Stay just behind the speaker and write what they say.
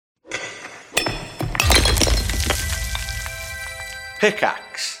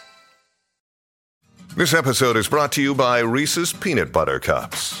Pickaxe. This episode is brought to you by Reese's Peanut Butter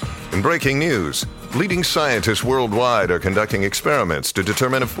Cups. In breaking news, leading scientists worldwide are conducting experiments to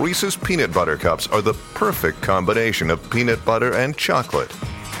determine if Reese's Peanut Butter Cups are the perfect combination of peanut butter and chocolate.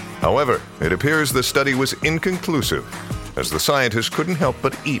 However, it appears the study was inconclusive, as the scientists couldn't help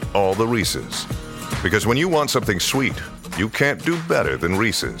but eat all the Reese's. Because when you want something sweet, you can't do better than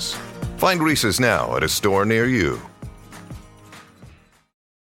Reese's. Find Reese's now at a store near you.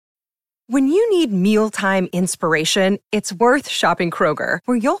 When you need mealtime inspiration, it's worth shopping Kroger,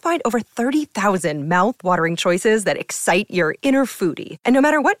 where you'll find over 30,000 mouth-watering choices that excite your inner foodie. And no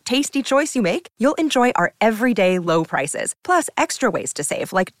matter what tasty choice you make, you'll enjoy our everyday low prices, plus extra ways to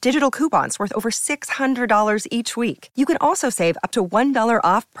save, like digital coupons worth over $600 each week. You can also save up to $1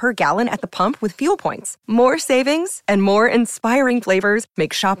 off per gallon at the pump with fuel points. More savings and more inspiring flavors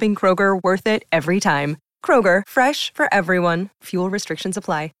make shopping Kroger worth it every time. Kroger, fresh for everyone. Fuel restrictions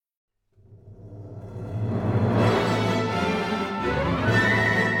apply.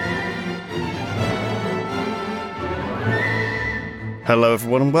 Hello,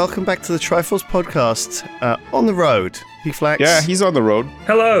 everyone, and welcome back to the Triforce podcast. On the road, Flax. Yeah, he's on the road.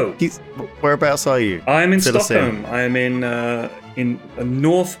 Hello. Whereabouts are you? I'm in Stockholm. I am in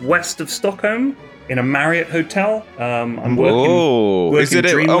northwest of Stockholm in a Marriott hotel. I'm working is it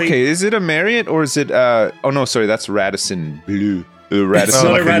dreamily. Is it a Marriott or is it? Oh no, sorry, that's Radisson Blue. It's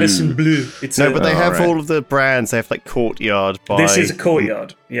not a Radisson Blue. It's but they have all of the brands. They have like Courtyard. This is a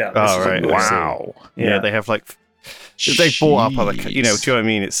Courtyard. Yeah. Oh right. Wow. Yeah, they have like. They bought up other, do you know what I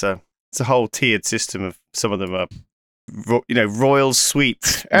mean? It's a whole tiered system of some of them are, royal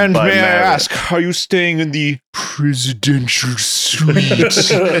suites. And may I ask, are you staying in the presidential suite?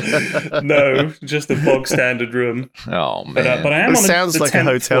 No, just a bog standard room. Oh man! But I am it on sounds the like a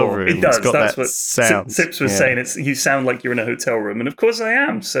hotel floor. room. It does. It's got That's that what sound. Sips was saying. You sound like you're in a hotel room, and of course I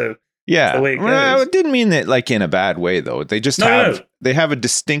am. So. Yeah, the way it goes. Well, it didn't mean that like in a bad way though. They just they have a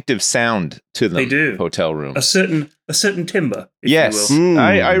distinctive sound to them. They do. Hotel room. A certain timbre. If Yes, you will.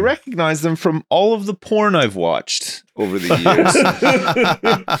 I recognize them from all of the porn I've watched over the years.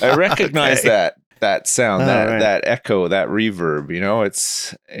 I recognize that sound, that echo, that reverb. You know,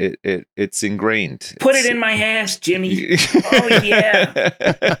 it's ingrained. Put it in my ass, Jimmy. Oh yeah,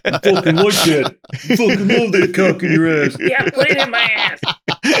 fucking like that. Fucking love that cock in your ass. Yeah, put it in my ass.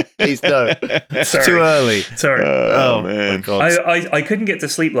 Please no. It's too early. Sorry. Oh man. My God. I couldn't get to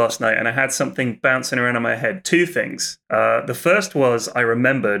sleep last night, and I had something bouncing around in my head. Two things. The first was I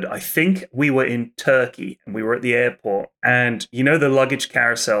remembered. I think we were in Turkey, and we were at the airport, and you know the luggage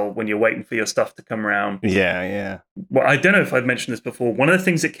carousel when you're waiting for your stuff to come around. Yeah. Well, I don't know if I've mentioned this before. One of the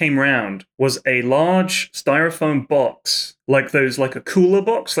things that came round was a large styrofoam box, like a cooler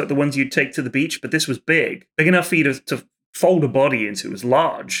box, like the ones you'd take to the beach, but this was big enough for you to fold a body into. It was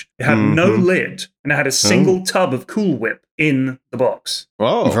large. It had no lid, and it had a single tub of Cool Whip in the box.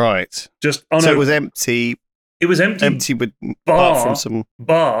 Oh, right. So it was empty. It was empty. Empty, but apart from some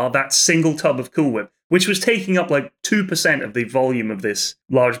that single tub of Cool Whip, which was taking up like 2% of the volume of this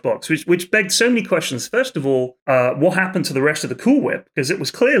large box, which begged so many questions. First of all, what happened to the rest of the Cool Whip? Because it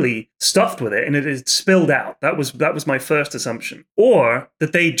was clearly stuffed with it and it had spilled out. That was my first assumption. Or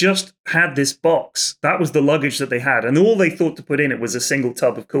that they just had this box. That was the luggage that they had. And all they thought to put in it was a single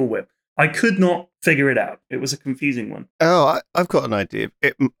tub of Cool Whip. I could not figure it out. It was a confusing one. Oh, I've got an idea.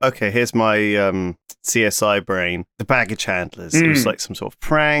 Okay, here's my CSI brain. The baggage handlers. It was like some sort of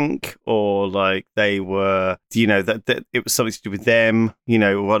prank, or like they were, that it was something to do with them.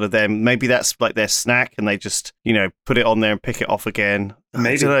 One of them. Maybe that's like their snack, and they just, put it on there and pick it off again.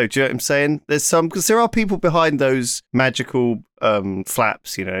 Maybe. I don't know. Do you know what I'm saying? There's because there are people behind those magical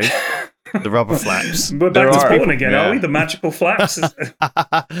flaps. The rubber flaps. But back to porn again, are we? The magical flaps?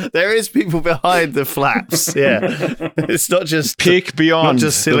 There is people behind the flaps, yeah. It's not just... Peek beyond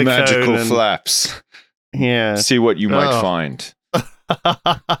just the magical flaps. Yeah. See what you might find.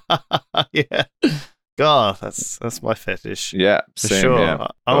 Yeah. God, that's my fetish. Yeah, for same, sure. Yeah.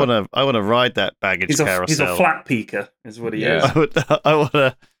 I wanna ride that baggage carousel. He's a flat peeker, is what he is.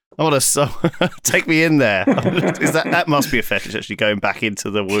 I want to take me in there. That must be a fetish, actually, going back into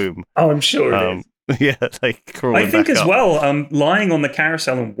the womb. Oh, I'm sure it is. Yeah, like crawling I think back as up. well, lying on the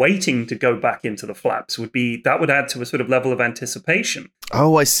carousel and waiting to go back into the flaps would add to a sort of level of anticipation.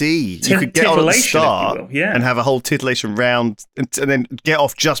 Oh, I see. You could get on at the start and have a whole titillation round and then get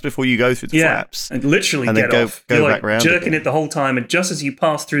off just before you go through the flaps. And literally and get then off. Go You're back round jerking again. it the whole time, and just as you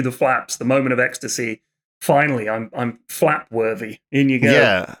pass through the flaps, the moment of ecstasy, finally, I'm flap worthy. In you go.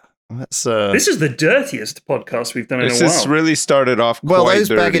 Yeah. That's This is the dirtiest podcast we've done in a while. This really started off quite those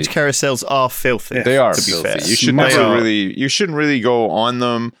dirty. baggage carousels are filthy. They are to be filthy. fair. You should you shouldn't really go on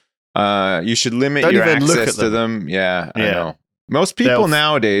them. You should limit Don't your even look access at to them. Yeah, I Yeah. know. Most people They'll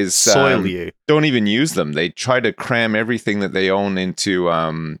nowadays soil you. don't even use them. They try to cram everything that they own into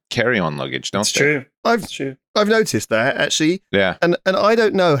carry-on luggage, don't It's they? true. I've It's true. I've noticed that actually, Yeah. and I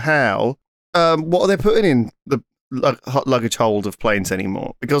don't know how. What are they putting in the luggage hold of planes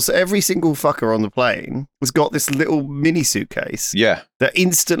anymore? Because every single fucker on the plane has got this little mini suitcase Yeah. that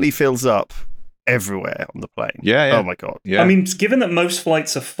instantly fills up everywhere on the plane. Yeah. Oh my god. Yeah. I mean, given that most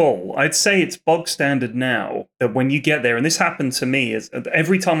flights are full, I'd say it's bog standard now that when you get there, and this happened to me is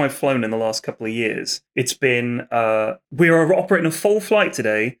every time I've flown in the last couple of years, it's been we are operating a full flight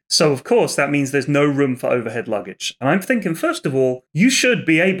today, so of course that means there's no room for overhead luggage. And I'm thinking, first of all, you should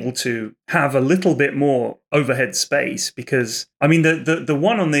be able to have a little bit more overhead space because I mean the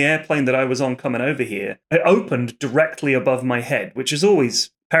one on the airplane that I was on coming over here, it opened directly above my head, which is always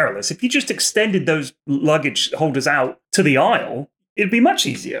perilous. If you just extended those luggage holders out to the aisle, it'd be much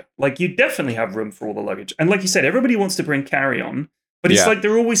easier. Like, you definitely have room for all the luggage. And like you said, everybody wants to bring carry-on, but it's like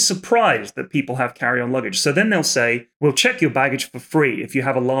they're always surprised that people have carry-on luggage. So then they'll say, we'll check your baggage for free if you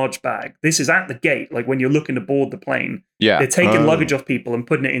have a large bag. This is at the gate, like when you're looking to board the plane. Yeah. They're taking luggage off people and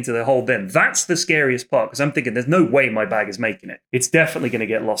putting it into their hold then. That's the scariest part, because I'm thinking there's no way my bag is making it. It's definitely going to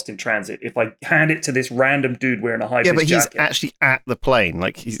get lost in transit if I hand it to this random dude wearing a high-vis Yeah, but he's jacket. actually at the plane.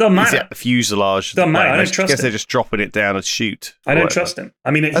 Like, he's Doesn't matter. at the fuselage. of the Doesn't matter. plane. I don't Like, trust guess him. they're just dropping it down and shoot. I don't trust him. I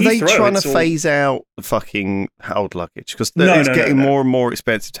mean, at Are they Heathrow, trying to it's all- phase out the fucking hold luggage? Because No, it's no, getting no. more and more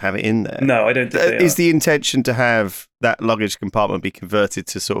expensive to have it in there. No, I don't think they Is are. the intention to have that luggage compartment be converted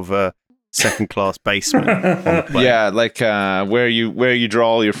to sort of a second-class basement on the plane? Yeah, like where you draw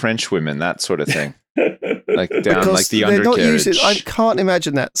all your French women, that sort of thing. Like down Because like the they're not undercarriage. using. I can't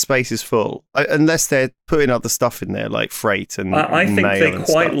imagine that space is full unless they're putting other stuff in there like freight and I think mail they and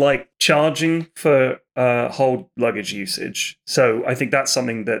quite stuff. like charging for hold luggage usage. So I think that's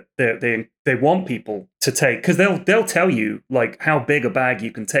something that they want people to take, because they'll tell you like how big a bag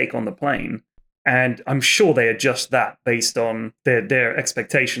you can take on the plane. And I'm sure they adjust that based on their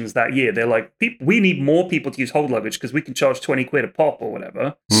expectations that year. They're like, we need more people to use hold luggage because we can charge 20 quid a pop or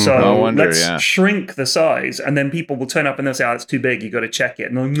whatever. So No wonder, let's yeah. shrink the size. And then people will turn up and they'll say, oh, it's too big. You got to check it.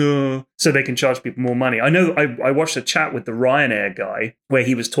 And they're like, no. So they can charge people more money. I know I watched a chat with the Ryanair guy where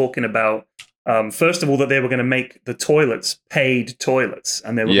he was talking about, first of all, that they were going to make the toilets paid toilets,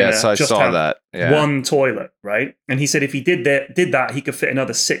 and they were Yes, going I to just saw have that. Yeah. one toilet, right? And he said if he did that, he could fit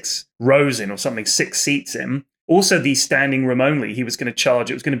another 6 rows in or something, 6 seats in. Also, the standing room only, he was going to charge.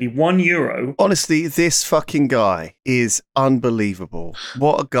 It was going to be €1. Honestly, this fucking guy is unbelievable.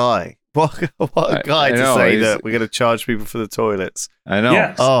 What a guy. What a guy I to know, say he's- that we're going to charge people for the toilets. I know.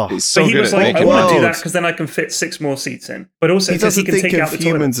 Yeah. Oh, He's so But he good was at like, I making want to do money. that because then I can fit 6 more seats in. But also he because he doesn't can think take of out the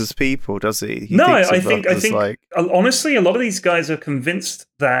humans toilet. as people, does he? He No, thinks I of think us as like, honestly, a lot of these guys are convinced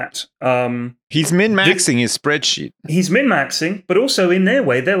that He's min-maxing his spreadsheet. he's min-maxing, but also in their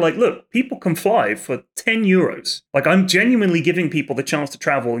way, they're like, look, people can fly for €10. Like, I'm genuinely giving people the chance to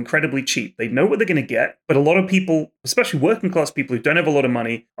travel incredibly cheap. They know what they're going to get, but a lot of people, especially working class people who don't have a lot of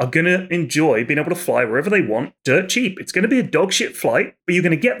money, are going to enjoy being able to fly wherever they want, dirt cheap. It's going to be a dog shit flight, but you're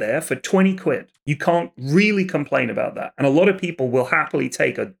going to get there for 20 quid. You can't really complain about that. And a lot of people will happily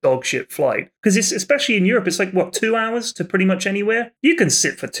take a dog shit flight because it's, especially in Europe, it's like, what, 2 hours to pretty much anywhere? You can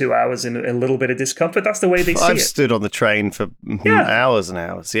sit for 2 hours in a little bit of discomfort. That's the way they see I've it. stood on the train for hours and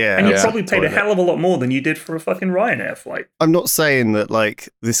hours. Yeah. And you Yeah. probably paid a Toilet. hell of a lot more than you did for a fucking Ryanair flight. I'm not saying that like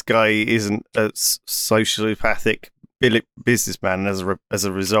this guy isn't a sociopathic businessman and as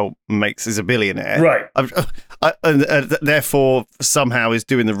a result is a billionaire. Right. And therefore somehow is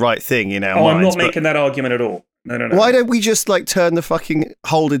doing the right thing in our Oh, minds. I'm not but making that argument at all. No. why don't we just like turn the fucking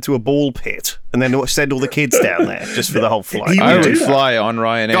hold into a ball pit and then send all the kids down there just for the whole flight? You I would would do that. fly on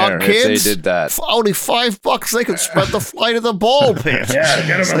Ryanair God, if kids, they did that. For only $5, they could spread the flight of the ball pit. Yeah,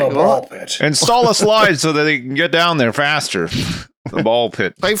 get It's them in like, the ball what? pit. Install a slide so that they can get down there faster. The ball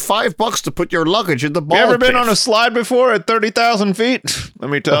pit. Pay $5 to put your luggage in the ball You ever pit. been on a slide before at 30,000 feet?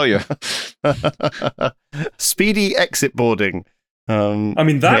 Let me tell you. Speedy exit boarding. I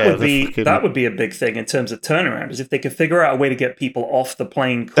mean, that yeah, would be the fucking- that would be a big thing in terms of turnaround. Is if they could figure out a way to get people off the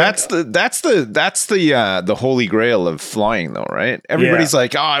plane quicker. That's the holy grail of flying, though, right? Everybody's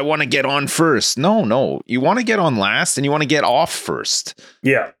like, "Oh, I want to get on first." No, you want to get on last, and you want to get off first.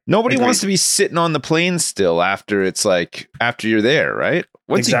 Yeah. Nobody Agreed. wants to be sitting on the plane still after you're there, right?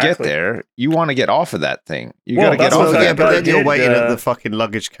 once you get Exactly. there, you want to get off of that thing. You Well, got to get that's off what of that that. Yeah, but guy then you're did, waiting at the fucking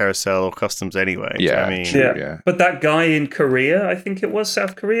luggage carousel or customs anyway. Do you know what I mean? True, Yeah. yeah. But that guy in Korea, I think it was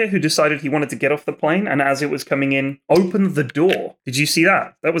South Korea, who decided he wanted to get off the plane, and as it was coming in, opened the door. Did you see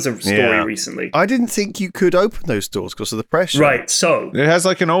that? That was a story Yeah. recently. I didn't think you could open those doors because of the pressure. Right. So It has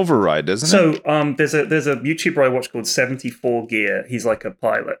like an override, doesn't it? So there's a YouTuber I watch called 74 Gear. He's like a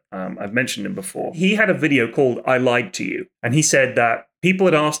pilot. I've mentioned him before. He had a video called "I Lied to You," and he said that people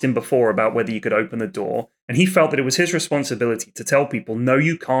had asked him before about whether you could open the door, and he felt that it was his responsibility to tell people, no,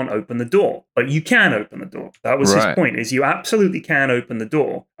 you can't open the door, but you can open the door. That was his Right. point: is you absolutely can open the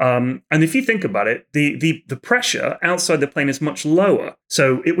door. And if you think about it, the pressure outside the plane is much lower,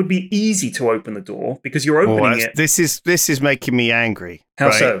 so it would be easy to open the door because you're opening it. This is making me angry. How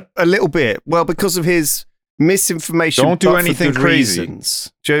right? so? A little bit. Well, because of his misinformation. Don't do but for anything good crazy.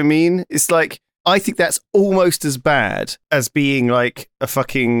 reasons. Do you know what I mean? It's like, I think that's almost as bad as being like a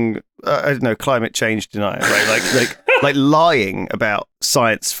fucking I don't know, climate change denier, right? Like lying about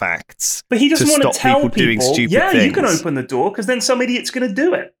science facts. But he doesn't to want to stop tell people doing stupid yeah, you can things. open the door because then some idiot's going to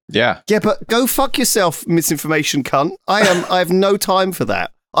do it. Yeah. Yeah, but go fuck yourself, misinformation cunt. I have no time for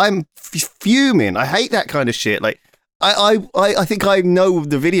that. I'm fuming. I hate that kind of shit. Like, I think I know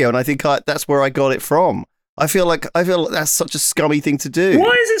the video, and I think that's where I got it from. I feel like that's such a scummy thing to do. Why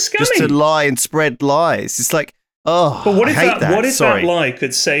is it scummy? Just to lie and spread lies. It's like, oh, But what if I hate that? What if Sorry. that lie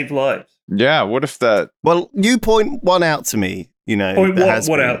could save lives? Yeah. What if that? Well, you point one out to me. You know, Point that what has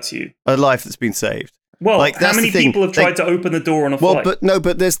what been out to you? a life that's been saved. Well, Like, how that's many the thing. people have tried to open the door on a Well, flight?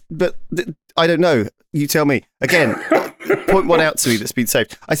 but I don't know. You tell me. Again, point one out to me that's been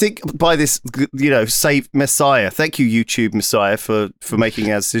saved. I think by this, save Messiah. Thank you, YouTube Messiah, for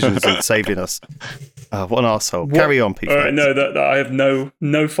making our decisions and saving us. What an arsehole. Carry on, people. No, that I have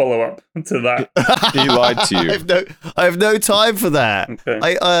no follow up to that. He lied to you. I have no time for that. Okay.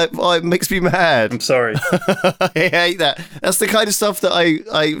 It makes me mad. I'm sorry. I hate that. That's the kind of stuff that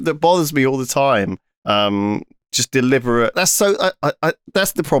that bothers me all the time. Just deliberate. That's so.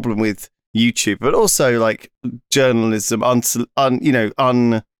 That's the problem with YouTube, but also like journalism,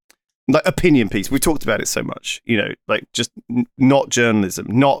 like opinion piece. We talked about it so much. Like just not journalism,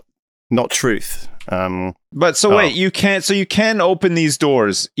 not truth. But so wait, you can open these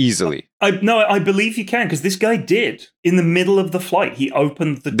doors easily. I believe you can because this guy did in the middle of the flight. He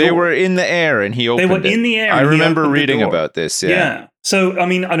opened the door. They were in the air and he opened it. They were in the air. I and he remember opened the reading door. about this. Yeah. Yeah. So I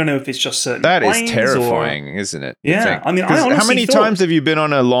mean, I don't know if it's just certain. That is planes terrifying, isn't it? You Yeah, think? I mean, I 'Cause honestly how many thought- times have you been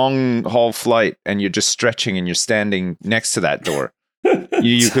on a long haul flight and you're just stretching and you're standing next to that door?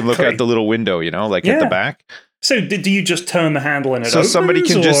 You can look out the little window, like at the Yeah. back. So do you just turn the handle and it So opens? somebody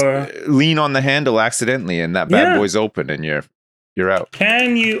can just or lean on the handle accidentally and that bad Yeah. boy's open and you're out.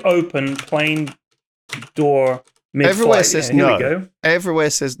 can you open plane door mid-flight? Everywhere says Here no. we go. Everywhere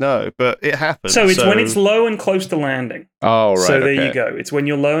says no, but it happens. So it's when it's low and close to landing. Oh, right. So there okay. you go. It's when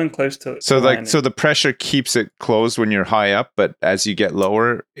you're low and close to So landing. the pressure keeps it closed when you're high up, but as you get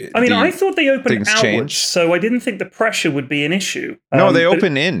lower, I mean, I thought they opened things outwards, change? so I didn't think the pressure would be an issue. No, they but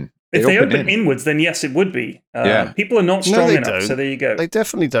open in. If they open inwards, then yes, it would be. Yeah. People are not strong they enough, don't. so there you go. They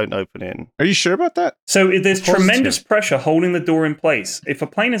definitely don't open in. Are you sure about that? So there's Positive. tremendous pressure holding the door in place. If a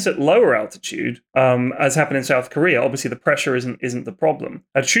plane is at lower altitude, as happened in South Korea, obviously the pressure isn't the problem.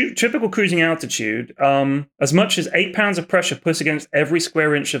 At typical cruising altitude, as much as 8 pounds of pressure pushed against every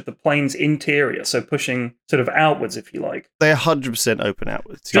square inch of the plane's interior, so pushing sort of outwards, if you like. They 100% open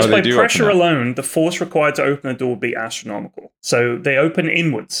outwards. Just they by do pressure open up. alone, the force required to open the door would be astronomical. So they open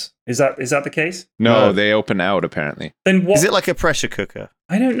inwards. Is that the case? No, No. they open out apparently. Then what? Is it like a pressure cooker?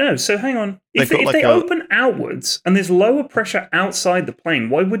 I don't know. So hang on. If They've got like they a- open outwards and there's lower pressure outside the plane,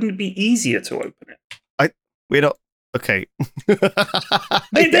 why wouldn't it be easier to open it? We're not. Okay.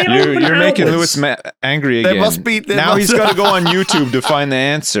 They open You're making outwards. Lewis angry There again. must be- there now must- he's got to go on YouTube to find the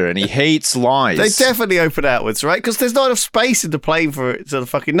answer, and he hates lies. They definitely open outwards, right? Because there's not enough space in the plane for it to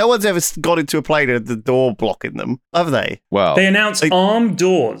fucking. No one's ever got into a plane and the door blocking them, have they? well, They announce They- armed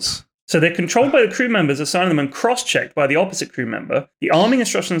doors. So they're controlled by the crew members, assigning them and cross-checked by the opposite crew member. The arming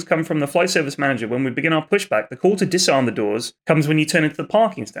instructions come from the flight service manager. When we begin our pushback, the call to disarm the doors comes when you turn into the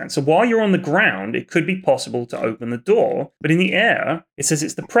parking stand. So while you're on the ground, it could be possible to open the door. But in the air, it says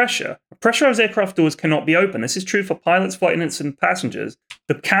it's the pressure. Pressurized aircraft doors cannot be opened. This is true for pilots, flight attendants, and passengers.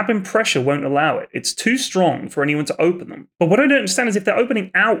 The cabin pressure won't allow it. It's too strong for anyone to open them. But what I don't understand is if they're opening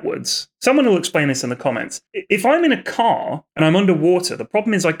outwards, someone will explain this in the comments. If I'm in a car and I'm underwater, the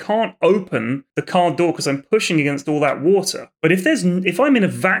problem is I can't open the car door because I'm pushing against all that water. But if I'm in a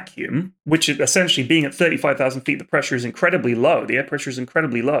vacuum, which is essentially being at 35,000 feet, the pressure is incredibly low, the air pressure is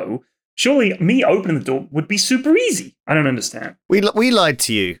incredibly low, Surely me opening the door would be super easy. I don't understand. We lied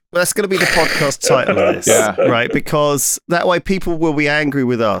to you. That's going to be the podcast title of this, right? Because that way people will be angry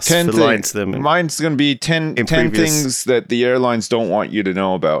with us for lying to them. Mine's going to be 10 things that the airlines don't want you to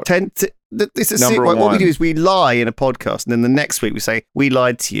know about. This is what we do is we lie in a podcast, and then the next week we say we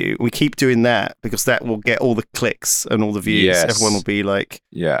lied to you. We keep doing that because that will get all the clicks and all the views. Yes. Everyone will be like,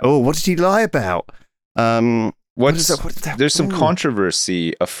 "Oh, what did he lie about?" There's some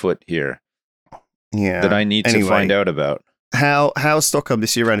controversy afoot here. Yeah, that I need to find out about. How's Stockholm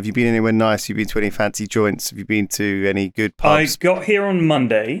this year round? Have you been anywhere nice? Have you been to any fancy joints? Have you been to any good pubs? I got here on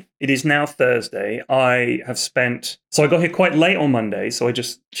Monday. It is now Thursday. I got here quite late on Monday, so I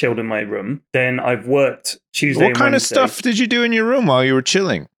just chilled in my room. Then I've worked Tuesday and Wednesday. What kind of stuff did you do in your room while you were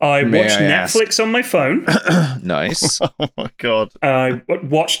chilling? I watched Netflix on my phone. Nice. Oh my God. I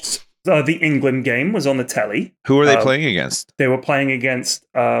watched... the England game was on the telly. Who were they playing against? They were playing against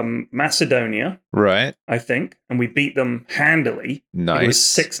Macedonia, right? I think, and we beat them handily. Nice. It was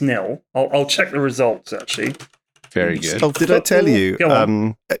 6-0. I'll check the results actually. Very good. Oh, did I tell you? Go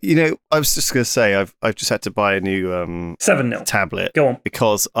on. I was just going to say I've just had to buy a new 7-0 tablet. Go on.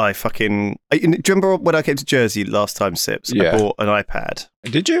 Because I fucking... Do you remember when I came to Jersey last time, Sips? Yeah. I bought an iPad.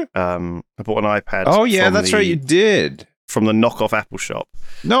 Did you? I bought an iPad. Oh yeah, that's right. You did. From the knockoff Apple shop.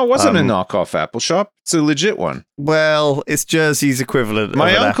 No, it wasn't a knockoff Apple shop. It's a legit one. Well, it's Jersey's equivalent. My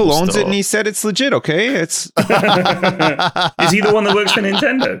of an uncle Apple owns store. it, and he said it's legit. Okay, it's. Is he the one that works for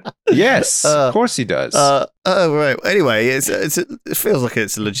Nintendo? Yes, of course he does. Oh right. Anyway, it feels like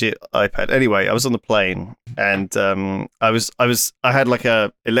it's a legit iPad. Anyway, I was on the plane, and I had like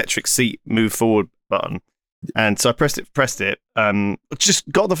a electric seat move forward button. And so I pressed it,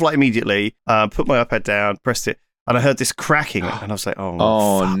 just got on the flight immediately, put my iPad down, pressed it, and I heard this cracking, and I was like,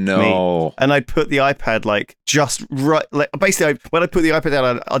 "Oh fuck no!" Me. And I put the iPad like just right, like basically when I put the iPad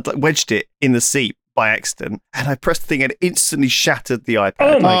down, I wedged it in the seat by accident, and I pressed the thing and it instantly shattered the iPad.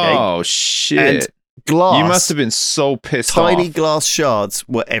 Oh shit! And glass. You must have been so pissed Tiny off. glass shards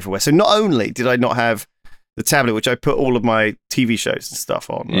were everywhere. So not only did I not have the tablet, which I put all of my TV shows and stuff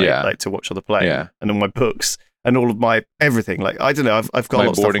on, right, like to watch on the plane, and all my books. And all of my everything, like I don't know, I've got my a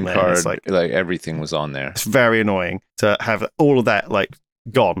lot of boarding stuff on there. card, It's like everything was on there. It's very annoying to have all of that like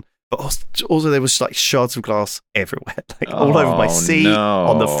gone. But also there was like shards of glass everywhere, like all over my seat,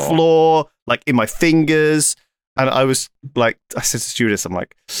 on the floor, like in my fingers. And I was like, I said to the stewardess, I'm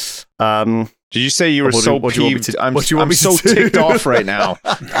like, did you say you were so peeved? I'm so ticked off right now.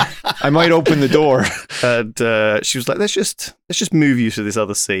 I might open the door. And she was like, let's just move you to this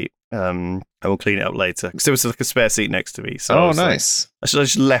other seat. And we'll clean it up later. Because there was like a spare seat next to me. So nice. I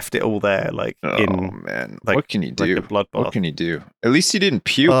just left it all there, like man, like, what can you do? Like a bloodbath. What can you do? At least you didn't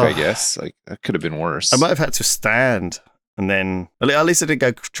puke, I guess. Like that could have been worse. I might have had to stand, and then at least I didn't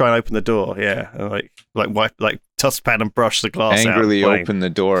go try and open the door. Yeah, and like wipe, like touchpad and brush the glass angrily out. Open the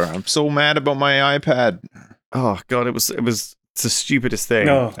door. I'm so mad about my iPad. Oh god, it was the stupidest thing.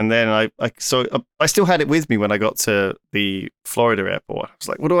 No. And then I still had it with me when I got to the Florida airport. I was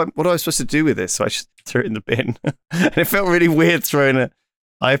like, what am I supposed to do with this? So I just threw it in the bin. And it felt really weird throwing an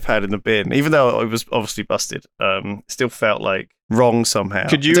iPad in the bin, even though it was obviously busted. It still felt like wrong somehow.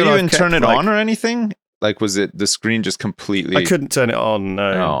 Could you even turn it on or anything? Like, was it the screen just completely? I couldn't turn it on.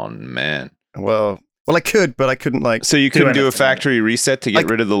 No. Oh man. Well, I could, but I couldn't like. So you couldn't do a factory reset to get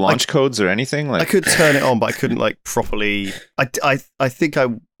rid of the launch codes or anything? Like, I could turn it on, but I couldn't like properly. I think I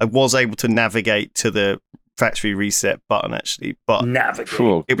was able to navigate to the factory reset button actually, but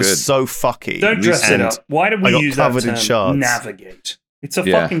navigate. It was so fucky. Don't dress it up. Why did we use that term? Shards. Navigate. It's a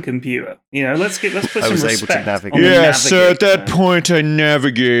fucking computer. You know, let's put some respect. Able to navigate. Yes, at that point I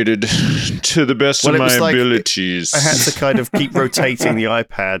navigated to the best of my abilities. I had to kind of keep rotating the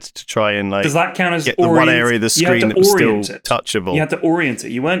iPad to try and like. Does that count as get the one area of the screen that was still touchable? You had to orient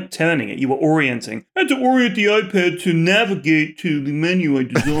it. You weren't turning it. You were orienting. I had to orient the iPad to navigate to the menu I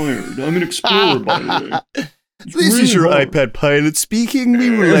desired. I'm an explorer, by the way. This is your iPad pilot speaking. We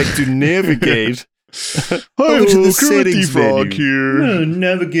would like to navigate. Hi, to the settings Frog here.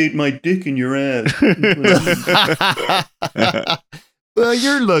 Navigate my dick in your ass. Well,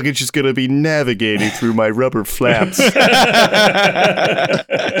 your luggage is going to be navigating through my rubber flaps.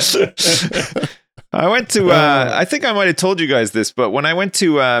 I went to, I think I might have told you guys this, but when I went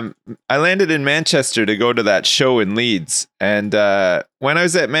to, I landed in Manchester to go to that show in Leeds. And when I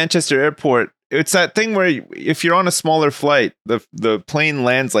was at Manchester Airport, it's that thing where if you're on a smaller flight, the plane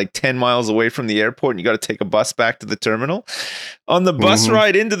lands like 10 miles away from the airport and you got to take a bus back to the terminal. On the bus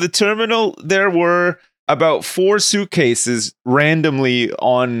ride into the terminal, there were about 4 suitcases randomly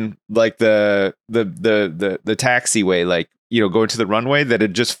on like the taxiway, like going to the runway that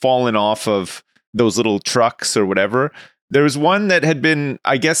had just fallen off of those little trucks or whatever. There was one that had been,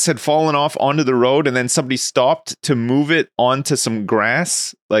 I guess, had fallen off onto the road, and then somebody stopped to move it onto some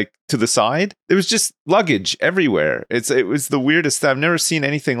grass, like to the side. There was just luggage everywhere. It was the weirdest. I've never seen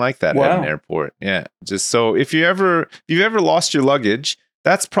anything like that at an airport. Yeah, just so if you've ever lost your luggage,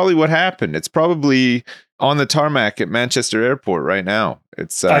 that's probably what happened. It's probably on the tarmac at Manchester Airport right now.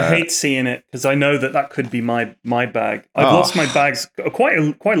 I hate seeing it because I know that could be my bag. I've lost my bags quite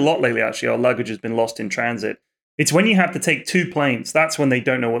a lot lately. Actually, our luggage has been lost in transit. It's when you have to take 2 planes. That's when they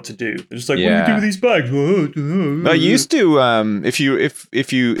don't know what to do. They're just like, what do you do with these bags? No, you used to,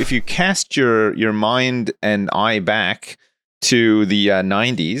 if you cast your mind and eye back to the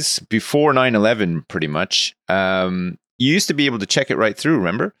 90s, before 9/11, pretty much, you used to be able to check it right through.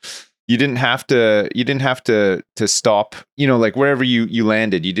 Remember, you didn't have to stop. Like wherever you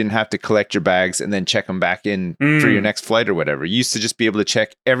landed, you didn't have to collect your bags and then check them back in for your next flight or whatever. You used to just be able to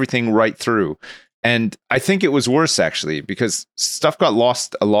check everything right through. And I think it was worse actually because stuff got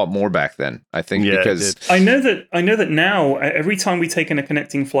lost a lot more back then. I think because I know that now every time we take in a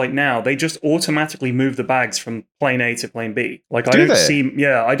connecting flight now, they just automatically move the bags from plane A to plane B. Like I haven't seen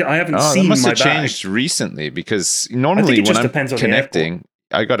that must my have bag. changed recently because normally when I'm connecting,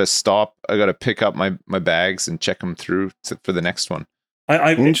 I got to stop, I got to pick up my bags and check them through for the next one.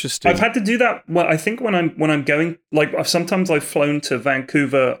 Interesting. I've had to do that. Well, I think when I'm going, like sometimes I've flown to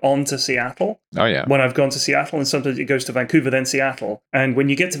Vancouver on to Seattle. Oh yeah. When I've gone to Seattle, and sometimes it goes to Vancouver then Seattle. And when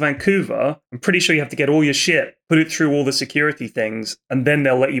you get to Vancouver, I'm pretty sure you have to get all your shit, put it through all the security things, and then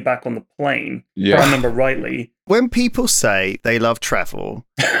they'll let you back on the plane. Yeah. If I remember rightly. When people say they love travel,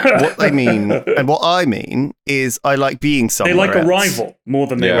 what they mean and what I mean is I like being somewhere. They like else. Arrival more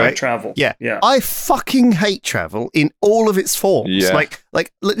than they like travel. Yeah. I fucking hate travel in all of its forms. Yeah.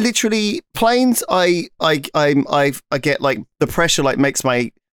 Like literally planes. I get like the pressure like makes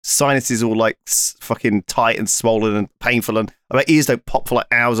my sinuses all like fucking tight and swollen and painful, and my ears don't pop for like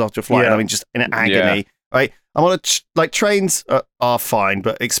hours after a flight. And I'm just in agony. Right. I'm on trains are fine,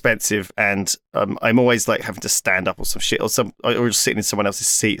 but expensive, and I'm always like having to stand up or some shit, or just sitting in someone else's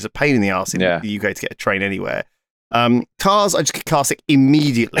seat. It's a pain in the ass in the UK to get a train anywhere. Cars, I just get car sick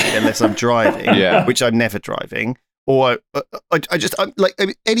immediately unless I'm driving, which I'm never driving. Or I'm like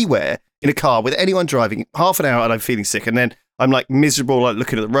anywhere in a car with anyone driving, half an hour and I'm feeling sick, and then I'm like miserable, like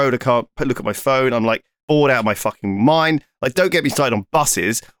looking at the road. I can't look at my phone. I'm like bored out of my fucking mind. Like, don't get me started on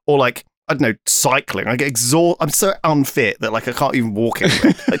buses or like, I don't know, cycling. I get exhausted. I'm so unfit that like I can't even walk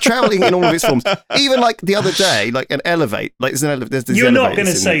anywhere. Like traveling in all of its forms. Even like the other day, like an elevate. Like there's You're not going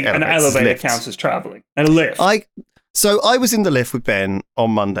to say an elevator counts as traveling and a lift. So I was in the lift with Ben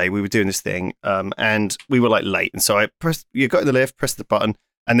on Monday. We were doing this thing, and we were like late. And so you got in the lift, pressed the button,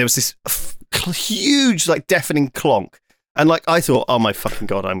 and there was this huge, like deafening clonk. And like I thought, oh my fucking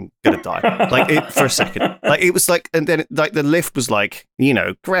god, I'm gonna die. Like for a second, like it was like, and then like the lift was like,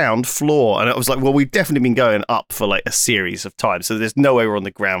 ground floor, and I was like, well, we've definitely been going up for like a series of times, so there's no way we're on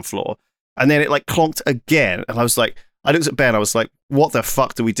the ground floor. And then it like clonked again, and I was like, I looked at Ben, I was like, what the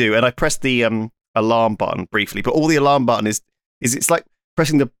fuck do we do? And I pressed the alarm button briefly, but all the alarm button is it's like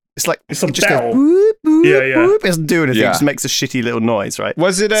pressing the. It's like it's a just bell. Goes, boop, boop, boop. It doesn't do anything. It just makes a shitty little noise, right?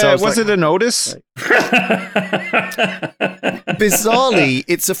 Was it it a notice? Bizarrely,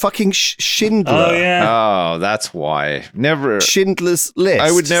 it's a fucking Schindler. Oh yeah. Oh, that's why. Never Schindler's List. I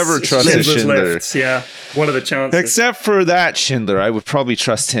would never trust a Schindler. Lifts, yeah, what are the chances? Except for that Schindler, I would probably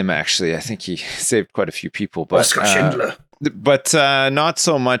trust him. Actually, I think he saved quite a few people. But Oscar Schindler. But not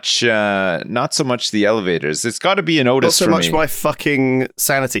so much the elevators. It's got to be an Otis for me. Not so much my fucking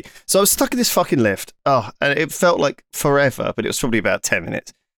sanity. So I was stuck in this fucking lift. And it felt like forever, but it was probably about 10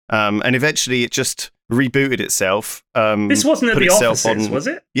 minutes. And eventually it just rebooted itself. This wasn't at the offices, was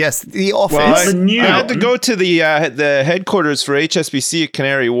it? Yes, the office. Well, I had to go to the headquarters for HSBC at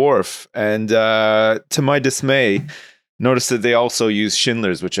Canary Wharf, and to my dismay, noticed that they also use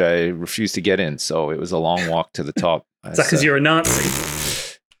Schindlers, which I refused to get in. So it was a long walk to the top. Is that because you're a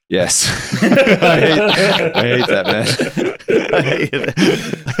Nazi? Yes. I hate that man.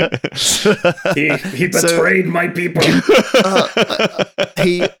 He betrayed my people.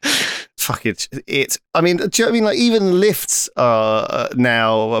 Fucking it. I mean, do you know what I mean? Like, even lifts are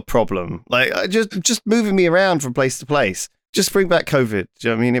now a problem. Like, just moving me around from place to place. Just bring back COVID. Do you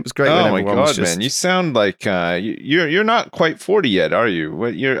know what I mean? It was great. Oh my god, man! You sound like you're not quite 40 yet, are you? Are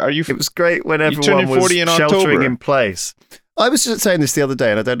you? It was great when everyone was 40 in sheltering in place. I was just saying this the other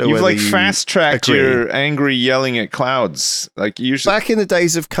day, and I don't know You've whether like you fast-tracked agree. your angry yelling at clouds. Like usually, Back in the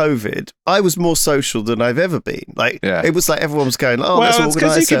days of COVID, I was more social than I've ever been. Like, it was like everyone was going, let's it's 'cause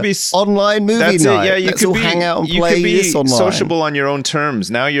organise you could an be online movie that's night. it. Yeah, you Let's could all be, hang out and you play could be this online. sociable on your own terms.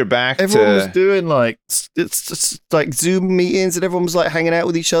 Now you're back Everyone was to. doing like it's just like Zoom meetings, and everyone was like hanging out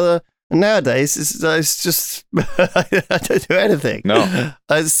with each other. And nowadays, it's just I don't do anything. No, I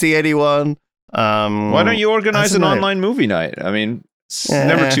don't see anyone. Why don't you organize an online movie night? I mean, it's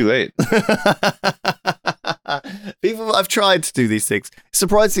never too late. I've tried to do these things.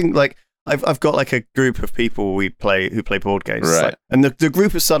 Surprising, like I've got like a group of people who play board games, right? Like, and the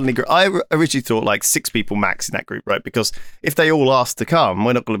group has suddenly grown. I originally thought like 6 people max in that group, right? Because if they all ask to come,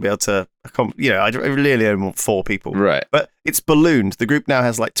 we're not going to be able to. I really only want 4 people, right? But it's ballooned. The group now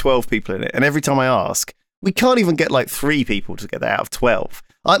has like 12 people in it, and every time I ask, we can't even get like 3 people together out of 12.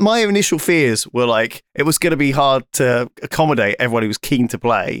 My initial fears were like it was going to be hard to accommodate everyone who was keen to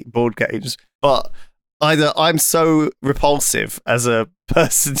play board games, but either I'm so repulsive as a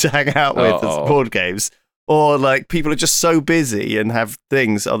person to hang out with as board games, or like people are just so busy and have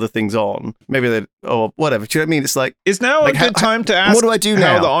other things on. Maybe they or whatever. Do you know what I mean? It's like is now like a good time to ask what do I do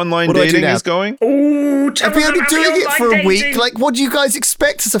now? How the online dating is going? I've been doing it for a week. Like, what do you guys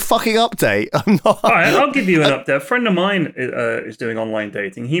expect as a fucking update? I'm not. All right, I'll give you an update. A friend of mine is doing online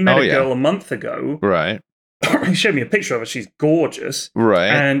dating. He met a girl a month ago. Right. He showed me a picture of her. She's gorgeous. Right.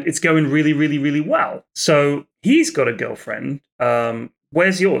 And it's going really, really, really well. So he's got a girlfriend.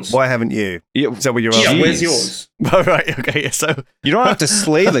 Where's yours? Why haven't you? Yeah, is that what you're asking? Yeah, where's yours? All right. Okay. So you don't have to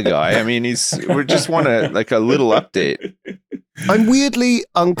slay the guy. I mean, we just want a little update. I'm weirdly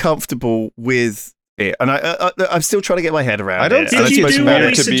uncomfortable with it, and I'm still trying to get my head around it. I don't think it's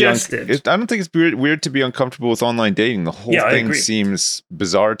weird to be. I don't think it's weird to be uncomfortable with online dating. The whole thing seems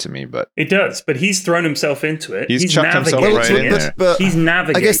bizarre to me, but it does. But he's thrown himself into it. He's chucked himself right in there. But he's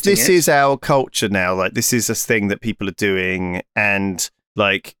navigating. I guess this is our culture now. Like this is a thing that people are doing, and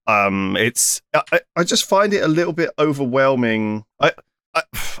like it's. I just find it a little bit overwhelming.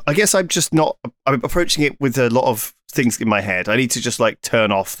 I guess I'm just not. I'm approaching it with a lot of things in my head. I need to just like turn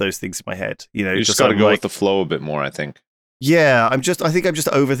off those things in my head. You know, you just got to go with the flow a bit more. I think. Yeah, I think I'm just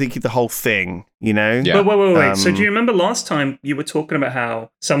overthinking the whole thing. You know. Yeah. But wait. So do you remember last time you were talking about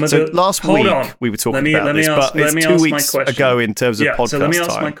how some of the last week we were talking about this, but it's 2 weeks ago in terms of podcast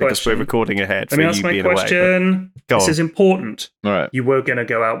time because we're recording ahead. Let me ask my question. This is important. All right. You were going to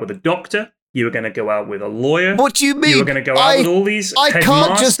go out with a doctor. You were going to go out with a lawyer. What do you mean? You were going to go out with all these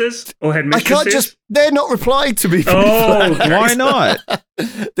headmasters or headmistresses? I can't just... They're not replying to me. Why not?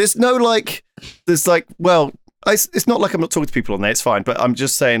 There's no like... There's like... Well, it's not like I'm not talking to people on there. It's fine. But I'm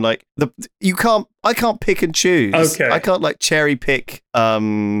just saying like... I can't pick and choose. Okay. I can't like cherry pick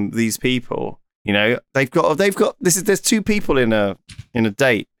these people. You know, they've got there's 2 people in a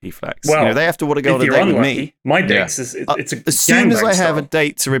date, P-Flax. Well, you know, they have to want to go on a date with me. My dates it's a as soon as I have a style.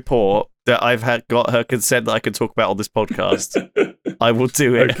 date to report that I've got her consent that I can talk about on this podcast, I will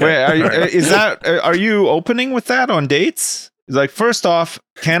do it. Wait, are you opening with that on dates? Like, first off,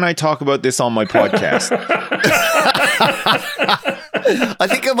 can I talk about this on my podcast? I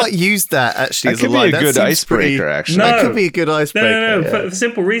think I might use that actually. That could be a good icebreaker, actually. No. That could be a good icebreaker. No. For the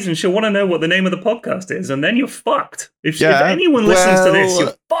simple reason, she'll want to know what the name of the podcast is, and then you're fucked. If anyone listens to this,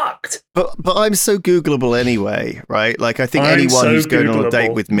 you're fucked. But I'm so Googleable anyway, right? Like, I think anyone who's going on a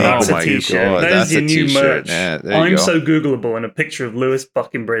date with me That's would a t-shirt. That's your new merch. I'm so Googleable, and a picture of Lewis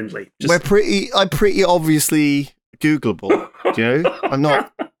fucking Brindley. I'm pretty obviously Googleable. Do you know? I'm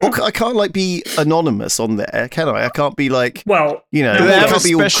not. I can't like be anonymous on there, can I? I can't be like, well, you know, do they I have can't a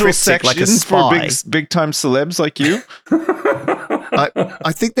be all special cryptic section like a spy. for big time celebs like you?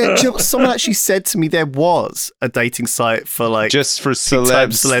 I think that someone actually said to me there was a dating site for like just for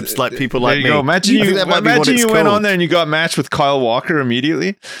celebs like people like me. Go. Imagine you went on there and you got matched with Kyle Walker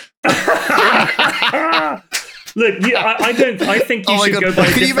immediately. Look, I think you should go by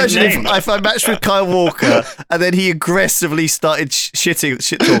a Can you different imagine name. if I matched with Kyle Walker and then he aggressively started shit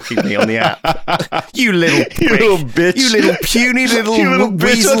talking me on the app? You little prick. You little bitch. You little puny little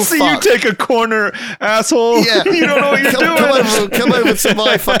weasel Let's see fuck. you take a corner, asshole. Yeah. You don't know what you're doing. Come over to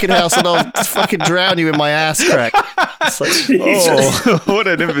my fucking house and I'll fucking drown you in my ass crack. It's like, oh, what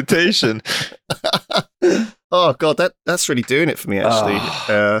an invitation. Oh god, that's really doing it for me actually.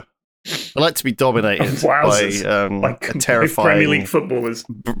 I like to be dominated by a terrifying Premier League footballers,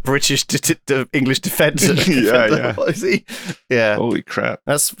 British English defender. Yeah. What is he? Yeah. Holy crap!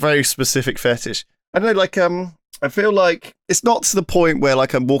 That's a very specific fetish. I don't know, like I feel like it's not to the point where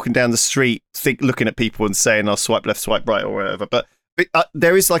like I'm walking down the street, looking at people and saying, "I'll swipe left, swipe right," or whatever. But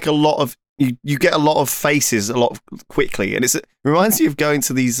there is like a lot of you get a lot of faces quickly, and it reminds you of going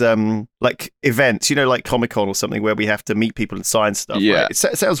to these like events, like Comic-Con or something, where we have to meet people and sign stuff. Yeah, right?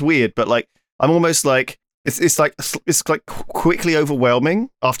 It sounds weird, but like I'm almost like it's like quickly overwhelming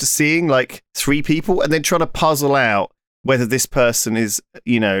after seeing like 3 people and then trying to puzzle out whether this person is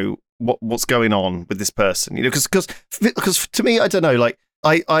what's going on with this person, because to me, I don't know, like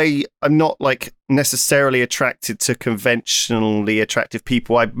I'm not like necessarily attracted to conventionally attractive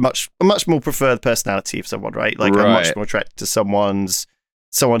people. I much more prefer the personality of someone, right? Like I'm much more attracted to someone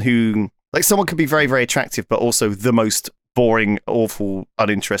who, like, someone could be very, very attractive, but also the most boring, awful,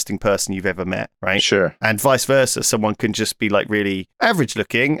 uninteresting person you've ever met, right? Sure. And vice versa. Someone can just be like really average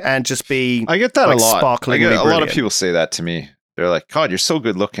looking and just be. I get that like, a lot. Sparklingly A lot of brilliant. people say that to me. They're like, "God, you're so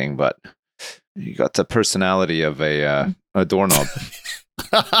good looking, but you got the personality of a doorknob."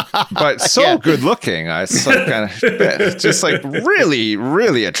 But so good looking. It's like just like really,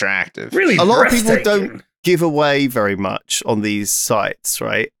 really attractive. Really, a lot of people breathtaking. don't give away very much on these sites,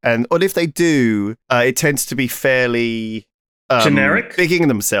 right? Or if they do, it tends to be fairly generic, bigging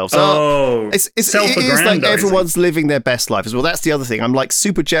themselves up. Oh, It is like everyone's living their best life as well. That's the other thing. I'm like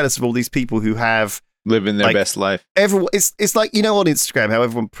super jealous of all these people who have living their like, best life. Everyone, it's like, on Instagram how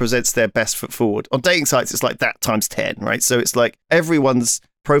everyone presents their best foot forward. On dating sites, it's like that times 10, right? So it's like everyone's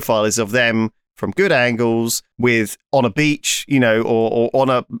profile is of them from good angles, with on a beach, or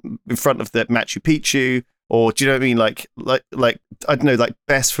in front of the Machu Picchu, or do you know what I mean? Like I don't know, like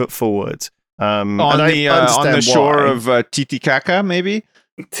best foot forward. On the shore of Titicaca, maybe.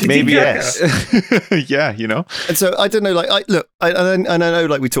 Maybe yes. Yeah, And so I don't know. Like, I know,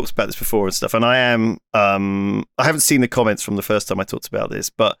 like we talked about this before and stuff. And I am, I haven't seen the comments from the first time I talked about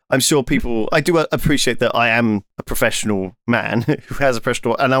this, but I'm sure people. I do appreciate that I am a professional man who has a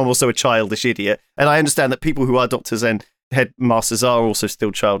professional, and I'm also a childish idiot. And I understand that people who are doctors and headmasters are also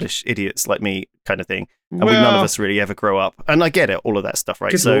still childish idiots like me, kind of thing. And none of us really ever grow up. And I get it, all of that stuff,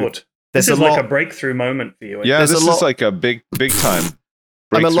 right? Good Lord. This is like a breakthrough moment for you. Yeah, this is like a big time.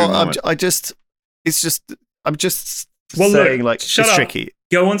 I'm just saying, like, it's tricky.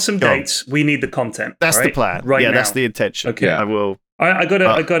 Go on some dates. We need the content. That's the plan. Right now. That's the intention. Okay, I will. I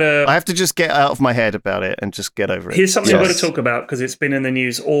gotta. I have to just get out of my head about it and just get over it. Here's something I've got to talk about because it's been in the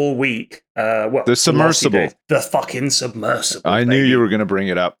news all week. The submersible, the fucking submersible. I knew you were going to bring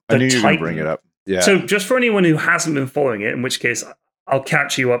it up. Yeah. So just for anyone who hasn't been following it, in which case I'll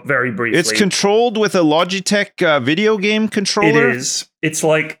catch you up very briefly. It's controlled with a Logitech video game controller. It is. It's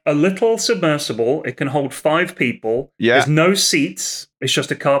like a little submersible. It can hold 5 people. Yeah. There's no seats. It's just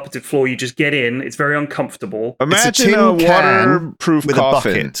a carpeted floor. You just get in. It's very uncomfortable. Imagine a waterproof with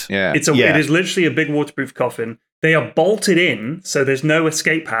coffin. A bucket. Yeah. It is literally a big waterproof coffin. They are bolted in, so there's no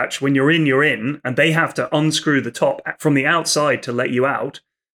escape hatch. When you're in, and they have to unscrew the top from the outside to let you out.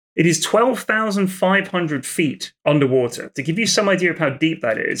 It is 12,500 feet underwater. To give you some idea of how deep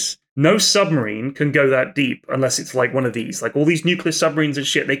that is, no submarine can go that deep unless it's like one of these. Like all these nuclear submarines and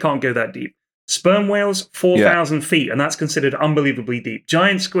shit, they can't go that deep. Sperm whales, 4,000 feet, and that's considered unbelievably deep.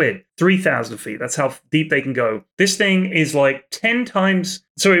 Giant squid, 3,000 feet. That's how deep they can go. This thing is like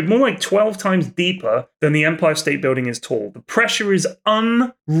more like 12 times deeper than the Empire State Building is tall. The pressure is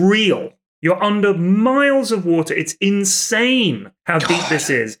unreal. You're under miles of water. It's insane how deep this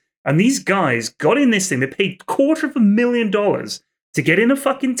is. And these guys got in this thing. They paid $250,000 to get in a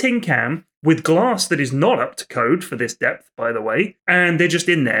fucking tin can with glass that is not up to code for this depth, by the way. And they're just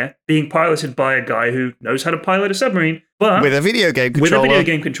in there being piloted by a guy who knows how to pilot a submarine, but with a video game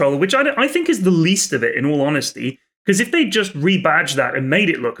controller. Which I think is the least of it, in all honesty. Because if they just rebadged that and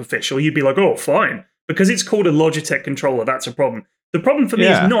made it look official, you'd be like, oh, fine. Because it's called a Logitech controller, that's a problem. The problem for me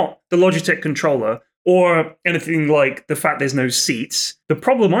is not the Logitech controller or anything like the fact there's no seats. The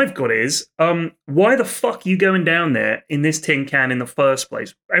problem I've got is, why the fuck are you going down there in this tin can in the first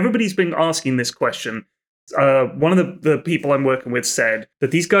place? Everybody's been asking this question. One of the people I'm working with said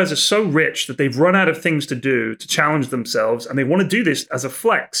that these guys are so rich that they've run out of things to do to challenge themselves, and they want to do this as a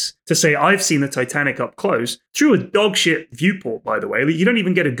flex to say, I've seen the Titanic up close through a dog shit viewport, by the way. You don't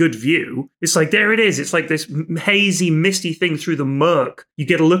even get a good view. It's like, there it is. It's like this hazy, misty thing through the murk. You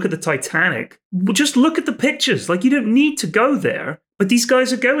get a look at the Titanic. Well, just look at the pictures. Like, you don't need to go there. But these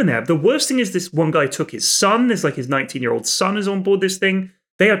guys are going there. The worst thing is this one guy took his son. There's like his 19-year-old son is on board this thing.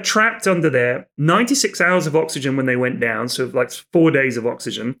 They are trapped under there, 96 hours of oxygen when they went down, so like 4 days of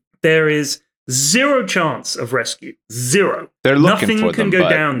oxygen. There is zero chance of rescue. Zero. They're looking Nothing for can them, go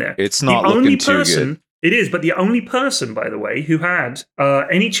down there. It's not looking too good. It is, but the only person, by the way, who had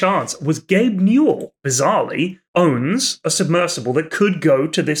any chance was Gabe Newell, bizarrely, owns a submersible that could go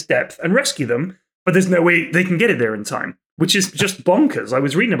to this depth and rescue them, but there's no way they can get it there in time. which is just bonkers. I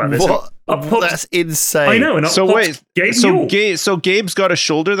was reading about this. What? That's insane. I know. And so Gabe's got to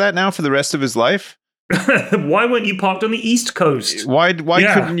shoulder that now for the rest of his life? Why weren't you parked on the East Coast? Why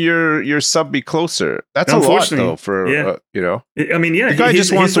couldn't your sub be closer? That's a lot though for I mean, the guy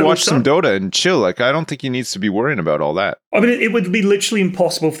just wants to watch some Dota and chill. Like, I don't think he needs to be worrying about all that. I mean, it would be literally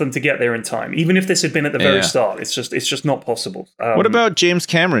impossible for them to get there in time, even if this had been at the very start. It's just not possible. What about James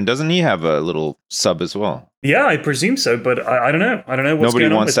Cameron? Doesn't he have a little sub as well? Yeah, I presume so, but I don't know. I don't know what's Nobody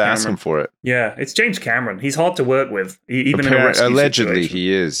going on wants with to Cameron. ask him for it. Yeah, it's James Cameron. He's hard to work with, even in a rescue allegedly situation.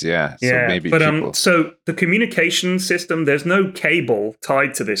 he is. Yeah. So maybe but so the communication system, there's no cable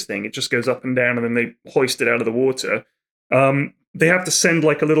tied to this thing. It just goes up and down, and then they hoist it out of the water. They have to send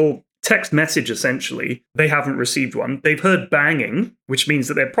like a little text message. Essentially, they haven't received one. They've heard banging, which means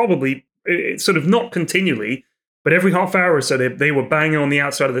that they're probably sort of not continually. But every half hour or so, they were banging on the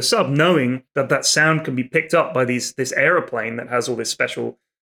outside of the sub, knowing that sound can be picked up by this aeroplane that has all this special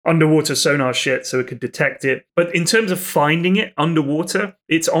underwater sonar shit, so it could detect it. But in terms of finding it underwater,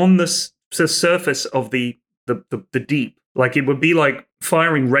 it's on the surface of the deep. Like, it would be like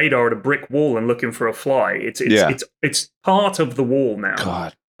firing radar at a brick wall and looking for a fly. It's part of the wall now.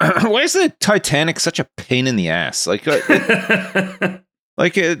 God, why is the Titanic such a pain in the ass? Like.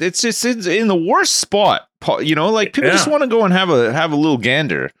 Like, it's just in the worst spot, like, people just want to go and have a little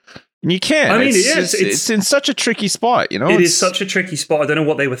gander, and you can't. I mean, it's in such a tricky spot, It is such a tricky spot. I don't know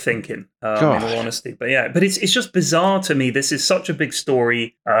what they were thinking, in all honesty. But yeah, but it's just bizarre to me. This is such a big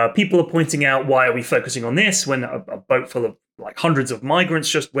story. People are pointing out, why are we focusing on this when a boat full of like hundreds of migrants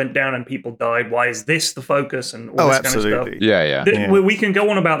just went down and people died? Why is this the focus and all this absolutely. kind of stuff? Yeah. We can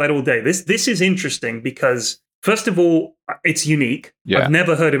go on about that all day. This is interesting because, first of all, it's unique. Yeah. I've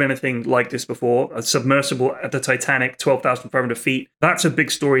never heard of anything like this before. A submersible at the Titanic, 12,500 feet. That's a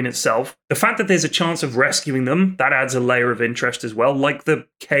big story in itself. The fact that there's a chance of rescuing them, that adds a layer of interest as well. Like the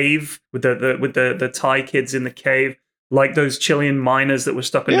cave with the Thai kids in the cave. Like those Chilean miners that were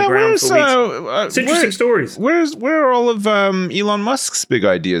stuck in the ground for weeks. It's interesting stories. Where are all of Elon Musk's big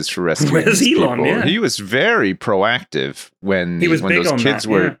ideas for rescuing Where's Elon? people? Yeah. He was very proactive when those kids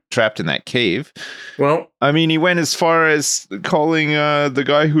were trapped in that cave. Well, I mean, he went as far as calling the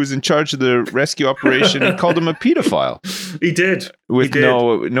guy who's in charge of the rescue operation, he called him a pedophile. He did. With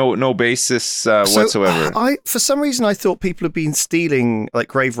no basis whatsoever. For some reason, I thought people had been stealing, like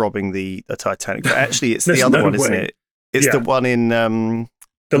grave robbing the Titanic, but actually it's the other one, isn't it? It's the one in the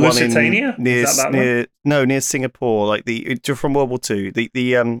Lusitania? near Singapore, like from World War II.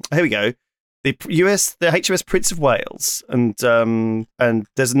 Here we go. The HMS Prince of Wales, and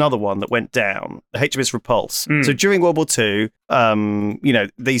there's another one that went down, the HMS Repulse. So during World War II,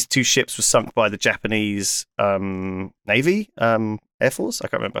 these two ships were sunk by the Japanese Navy, Air Force, I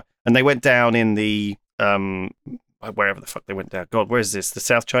can't remember, and they went down in the wherever the fuck they went down. God, where is this? The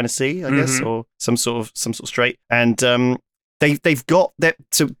South China Sea, I guess, or some sort of strait. And they've got that.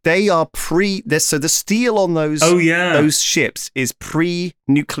 So they are so the steel on those ships is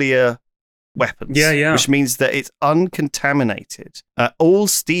pre-nuclear weapons. Yeah. Which means that it's uncontaminated. All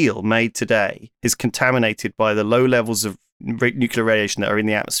steel made today is contaminated by the low levels of nuclear radiation that are in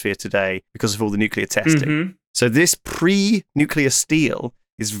the atmosphere today because of all the nuclear testing. So this pre-nuclear steel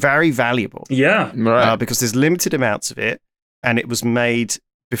is very valuable. Yeah. Right. Because there's limited amounts of it, and it was made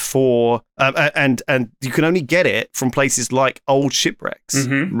before, and you can only get it from places like old shipwrecks.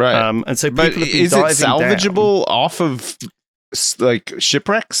 Right. And so people have been is it salvageable off of like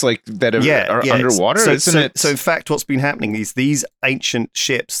shipwrecks like that are underwater? So in fact, what's been happening is these ancient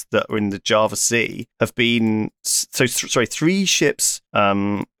ships that are in the Java Sea have been 3 ships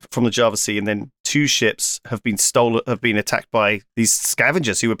from the Java Sea, and then 2 ships have been attacked by these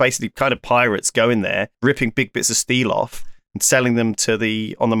scavengers who were basically kind of pirates going there, ripping big bits of steel off and selling them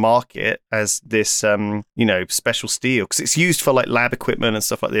on the market as this special steel, because it's used for like lab equipment and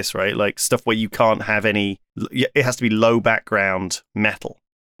stuff like this, right? Like stuff where you can't have it has to be low background metal.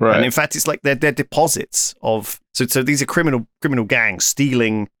 Right. And in fact, it's like they're deposits of so these are criminal gangs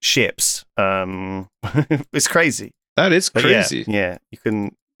stealing ships. It's crazy. That is crazy. Yeah, you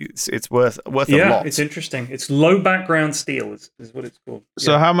can. It's worth a lot. Yeah, it's interesting. It's low background steel is what it's called.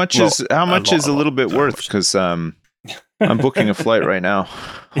 So how much is a little bit worth? Because I'm booking a flight right now.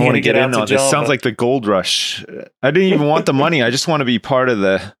 I want to get in on this. Sounds like the gold rush. I didn't even want the money. I just want to be part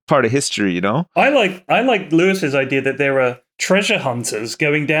of history, you know? I like Lewis's idea that there are treasure hunters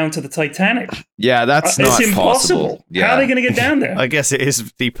going down to the Titanic. Yeah, that's not impossible. Possible. Yeah. How are they going to get down there? I guess it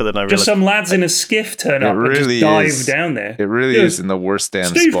is deeper than I realized. Just some lads in a skiff turn up and just dive down there. It really is in the worst damn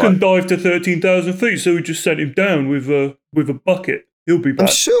Steve spot. can dive to 13,000 feet, so we just sent him down with a bucket. He'll be back.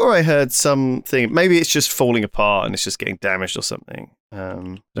 I'm sure I heard something. Maybe it's just falling apart and it's just getting damaged or something.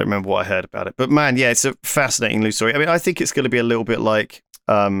 Don't remember what I heard about it. But man, yeah, it's a fascinating news story. I mean, I think it's going to be a little bit like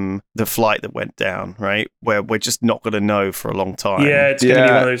the flight that went down, right? Where we're just not going to know for a long time. Yeah, it's going to be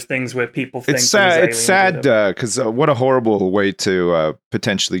one of those things where people think it's sad because what a horrible way to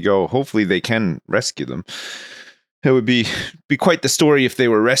potentially go. Hopefully they can rescue them. It would be quite the story if they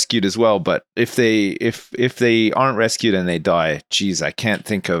were rescued as well. But if they aren't rescued and they die, geez, I can't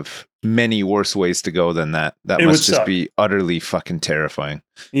think of many worse ways to go than that. That must just be utterly fucking terrifying.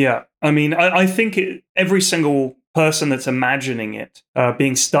 Yeah, I mean, I think every single person that's imagining it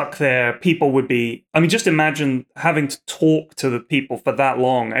being stuck there, people would be. I mean, just imagine having to talk to the people for that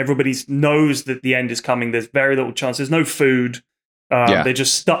long. Everybody knows that the end is coming. There's very little chance. There's no food. They're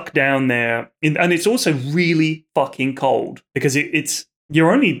just stuck down there. And it's also really fucking cold because it's a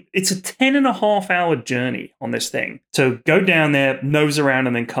 10.5-hour journey on this thing to go down there, nose around,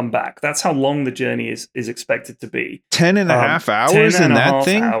 and then come back. That's how long the journey is expected to be. 10.5 hours in that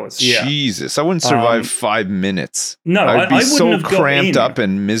thing? Hours, yeah. Jesus, I wouldn't survive 5 minutes. No, I'd be so have cramped up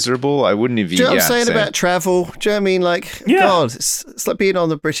and miserable. I wouldn't even. Do you know what I'm saying about travel? Do you know what I mean? Like, God, it's like being on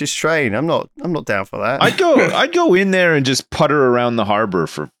the British train. I'm not down for that. I'd go in there and just putter around the harbor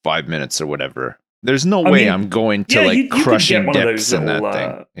for 5 minutes or whatever. There's no way I'm going to crushing depths in that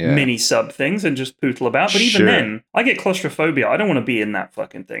thing. Yeah. Mini sub things and just pootle about. But even then, I get claustrophobia. I don't want to be in that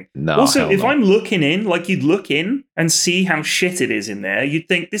fucking thing. No. Also, if I'm looking in, like you'd look in and see how shit it is in there, you'd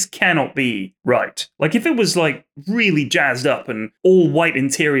think this cannot be right. Like if it was like really jazzed up and all white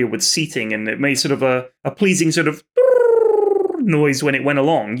interior with seating and it made sort of a pleasing sort of noise when it went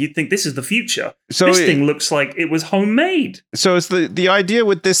along, you'd think this is the future. So this thing looks like it was homemade. So it's the idea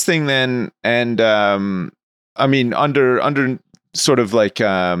with this thing then, and I mean under sort of like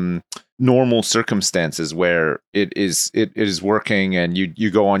normal circumstances where it is working and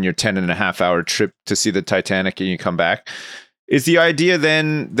you go on your 10.5-hour trip to see the Titanic and you come back. Is the idea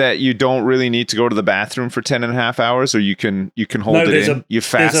then that you don't really need to go to the bathroom for 10.5 hours, or you can hold it in? You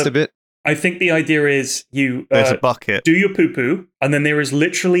fast a bit? I think the idea is there's a bucket. Do your poo-poo, and then there is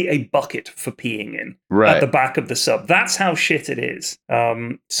literally a bucket for peeing in at the back of the sub. That's how shit it is.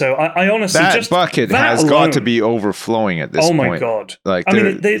 So I honestly that bucket has got to be overflowing at this point. Oh my God. Like, I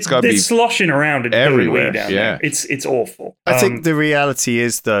mean, they're sloshing around and everywhere down there. It's awful. I think the reality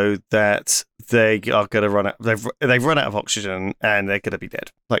is though that they are going to run out. They've run out of oxygen and they're going to be dead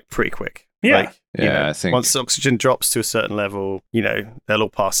like pretty quick. Yeah. I think once oxygen drops to a certain level, they'll all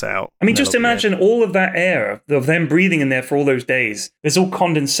pass out. I mean, just imagine all of that air of them breathing in there for all those days. There's all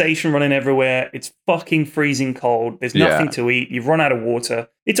condensation running everywhere. It's fucking freezing cold. There's nothing to eat. You've run out of water.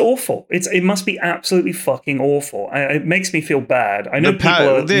 It's awful. It must be absolutely fucking awful. It makes me feel bad. I know people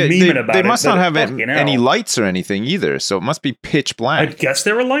are memeing about it. They must not have any lights or anything either, so it must be pitch black. I guess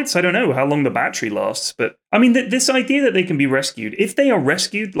there are lights. I don't know how long the battery lasts, but I mean, this idea that they can be rescued, if they are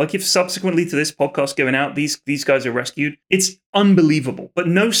rescued, like if subsequently to this podcast going out, these guys are rescued, it's unbelievable. But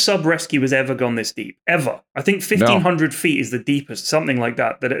no sub rescue has ever gone this deep, ever. I think 1,500 feet is the deepest, something like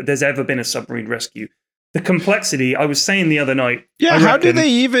that there's ever been a submarine rescue. The complexity, I was saying the other night. Yeah, how do they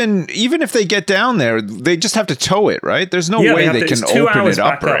even if they get down there, they just have to tow it, right? There's no way they can open it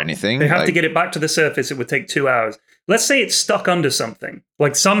up or anything. They have to get it back to the surface. It would take 2 hours. Let's say it's stuck under something.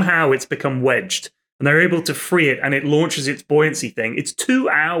 Like somehow it's become wedged and they're able to free it and it launches its buoyancy thing. It's 2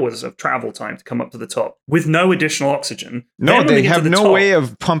 hours of travel time to come up to the top with no additional oxygen. No, they have no way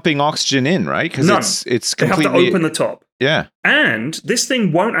of pumping oxygen in, right? Because it's completely... They have to open the top. Yeah. And this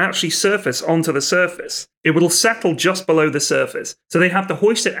thing won't actually surface onto the surface. It will settle just below the surface. So they have to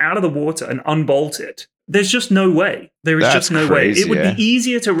hoist it out of the water and unbolt it. There's just no way. There is just no way. It would be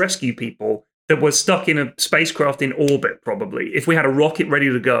easier to rescue people that were stuck in a spacecraft in orbit, probably, if we had a rocket ready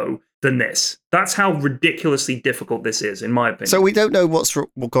to go, than this. That's how ridiculously difficult this is, in my opinion. So we don't know what's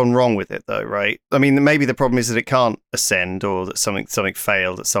gone wrong with it, though, right? I mean, maybe the problem is that it can't ascend or that something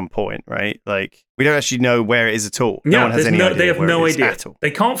failed at some point, right? Like, we don't actually know where it is at all. No one has any idea. They have no idea at all.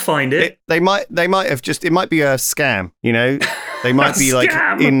 They can't find it. They might have just. It might be a scam, They might be like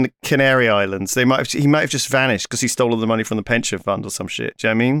in Canary Islands. He might have just vanished because he stole all the money from the pension fund or some shit. Do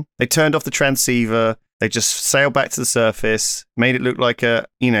you know what I mean? They turned off the transceiver. They just sailed back to the surface, made it look like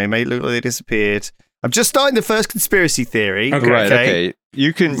they disappeared. I'm just starting the first conspiracy theory. Okay.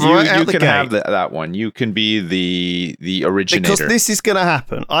 You can have that one. You can be the originator. Because this is going to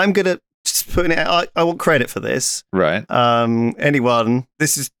happen. I'm going to just put it out. I want credit for this. Right. Anyone.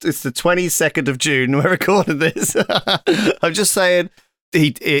 It's the 22nd of June. We're recording this. I'm just saying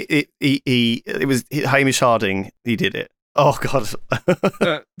it was Hamish Harding. He did it. Oh God!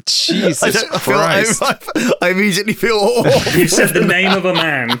 Jesus Christ! I immediately feel awful. You said the name of a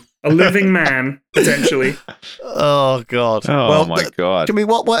man, a living man, potentially. Oh God! Oh well, my God! I mean,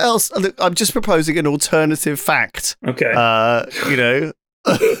 what else? Look, I'm just proposing an alternative fact. Okay.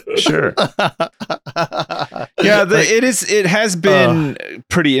 Sure. Yeah, it has been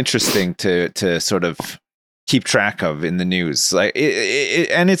pretty interesting to sort of keep track of in the news, like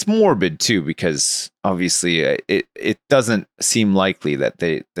and it's morbid too, because obviously it doesn't seem likely that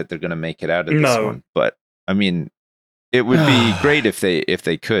they're going to make it out of this one. But I mean, it would be great if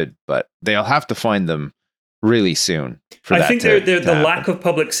they could, but they'll have to find them really soon. I think the lack of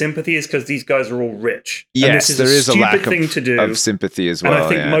public sympathy is because these guys are all rich. Yes, and this is a lack thing to do. Of sympathy as well. And I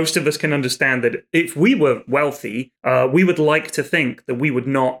think most of us can understand that if we were wealthy, we would like to think that we would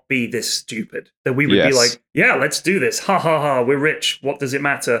not be this stupid. That we would be like, yeah, let's do this. Ha ha ha, we're rich. What does it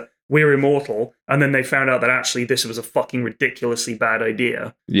matter? We're immortal. And then they found out that actually this was a fucking ridiculously bad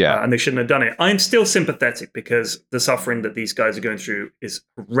idea. Yeah. And they shouldn't have done it. I'm still sympathetic because the suffering that these guys are going through is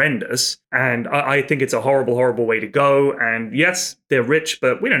horrendous. And I think it's a horrible, horrible way to go. And yes, they're rich,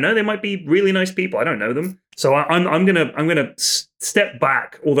 but we don't know. They might be really nice people. I don't know them. So I'm gonna step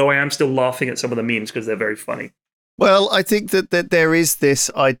back, although I am still laughing at some of the memes because they're very funny. Well, I think that there is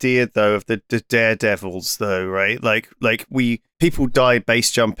this idea, though, of the daredevils, though, right? Like people die base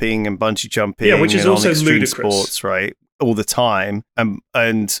jumping and bungee jumping, which is also ludicrous. Sports, right? All the time,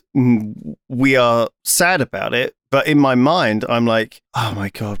 and we are sad about it. But in my mind, I'm like, oh my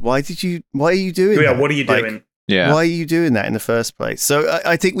God, why are you doing that? Yeah, what are you doing? Yeah. Why are you doing that in the first place? So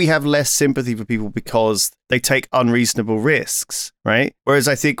I think we have less sympathy for people because they take unreasonable risks, right? Whereas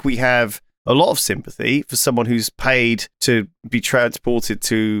I think we have a lot of sympathy for someone who's paid to be transported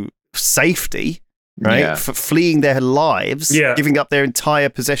to safety, right? For fleeing their lives, giving up their entire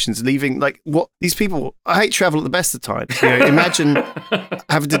possessions, leaving what these people. I hate travel at the best of times. Imagine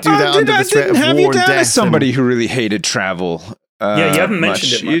having to do that under the threat of war and death. Somebody who really hated travel. You haven't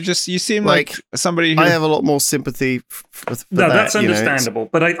mentioned it much. You seem like somebody who... I have a lot more sympathy for that. That's understandable.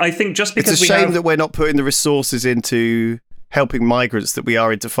 But I think just because it's a shame that we're not putting the resources into helping migrants that we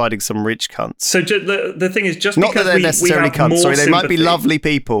are into finding some rich cunts. So the thing is, just not because that they're necessarily we have cunts. Sorry, they might be sympathy, lovely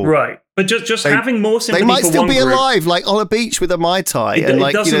people, right? But just having more sympathy, they might still be group, alive, like on a beach with a Mai Tai, and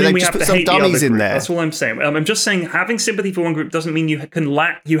it doesn't mean they we just have put to some hate dummies the other in group. there. That's all I'm saying. I'm just saying having sympathy for one group doesn't mean you can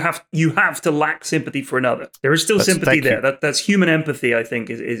lack. You have to lack sympathy for another. There is still sympathy there. That's human empathy. I think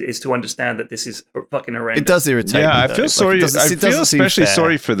is to understand that this is fucking horrendous. It does irritate me. I feel sorry. I feel especially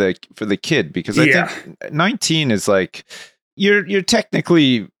sorry for the kid because I think 19 is like you're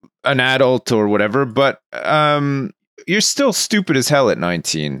technically an adult or whatever, but you're still stupid as hell at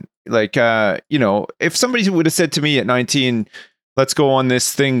 19. Like, if somebody would have said to me at 19, let's go on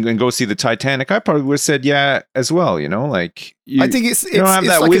this thing and go see the Titanic, I probably would have said, yeah, as well, like... I think it's like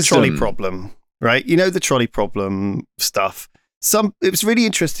wisdom. A trolley problem, right? The trolley problem stuff. It was really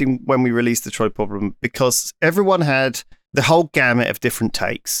interesting when we released the trolley problem because everyone had the whole gamut of different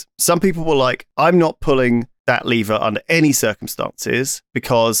takes. Some people were like, I'm not pulling that lever under any circumstances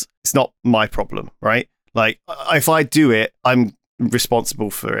because it's not my problem, right? Like, if I do it, I'm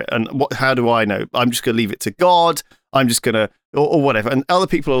responsible for it. And how do I know? I'm just going to leave it to God. I'm just going to, or whatever. And other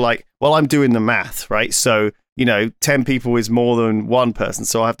people are like, well, I'm doing the math, right? So, 10 people is more than one person.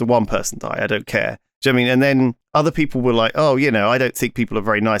 So I have to one person die. I don't care. Do you know what I mean? And then other people were like, oh, I don't think people are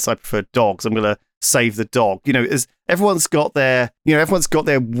very nice. I prefer dogs. I'm going to save the dog. Everyone's got their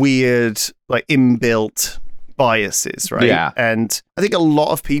weird, like inbuilt biases, right? Yeah. And I think a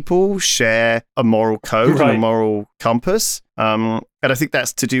lot of people share a moral code and a moral compass. And I think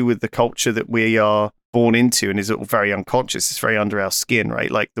that's to do with the culture that we are born into and is very unconscious. It's very under our skin,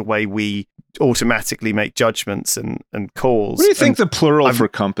 right? Like the way we automatically make judgments and calls. What do you think the plural for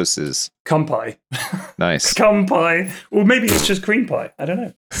compass is? Kumpai. Nice. Kumpai. Or maybe it's just cream pie. I don't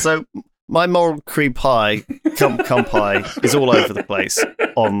know. So my moral cream pie, kumpai, is all over the place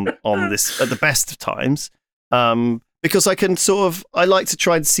on this at the best of times. Because I can I like to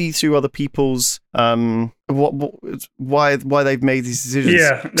try and see through other people's why they've made these decisions.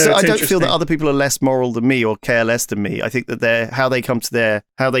 Yeah, no, so I don't feel that other people are less moral than me or care less than me. I think that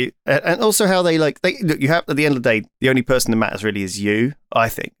and also how they look. You have at the end of the day, the only person that matters really is you. I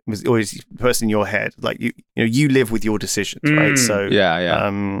think, or is the person in your head. Like you live with your decisions, right? So yeah.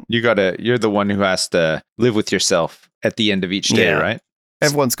 You're the one who has to live with yourself at the end of each day, right?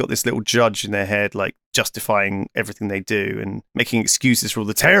 Everyone's got this little judge in their head, like justifying everything they do and making excuses for all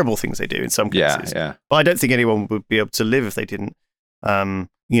the terrible things they do in some cases. Yeah. But I don't think anyone would be able to live if they didn't,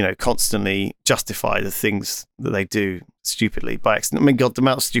 constantly justify the things that they do. stupidly by accident. I mean, God, the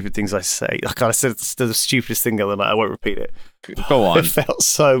amount of stupid things I say. I kind of said the stupidest thing the other night. I won't repeat it. Go on. It felt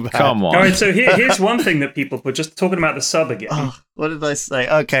so bad. Come on. All right, so here's one thing that people put, just talking about the sub again. Oh, what did I say?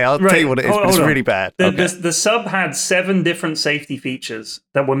 Okay, I'll tell you what it is, but it's really bad. The sub had 7 different safety features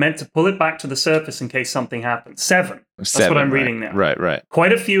that were meant to pull it back to the surface in case something happened. 7. That's what I'm reading now. Right.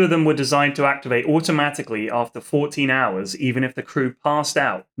 Quite a few of them were designed to activate automatically after 14 hours, even if the crew passed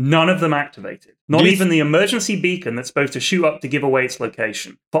out. None of them activated. Not even the emergency beacon that's supposed to shoot up to give away its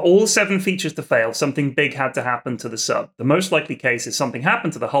location. For all 7 features to fail, something big had to happen to the sub. The most likely case is something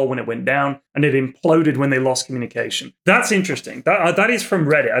happened to the hull when it went down, and it imploded when they lost communication. That's interesting. That is from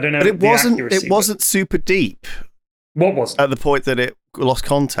Reddit. I don't know. But it wasn't super deep. What was it? At the point that it lost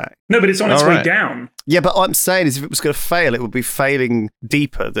contact. No, but it's on its way down. Yeah, but what I'm saying is if it was going to fail, it would be failing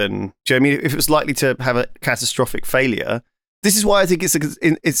deeper than... Do you know what I mean? If it was likely to have a catastrophic failure... This is why I think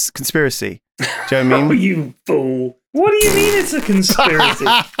it's conspiracy. Do you know what I mean? Oh, you fool. What do you mean it's a conspiracy?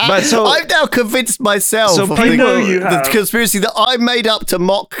 But so I've now convinced myself of the conspiracy that I made up to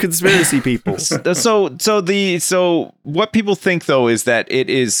mock conspiracy people. So what people think though is that it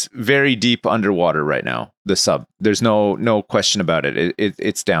is very deep underwater right now. The sub, there's no question about it.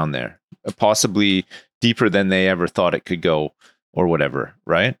 It's down there, possibly deeper than they ever thought it could go, or whatever,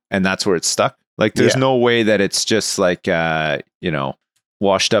 right? And that's where it's stuck. Like, there's no way that it's just like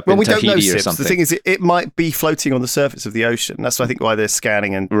washed up in Tahiti or something. The thing is, it might be floating on the surface of the ocean. That's I think why they're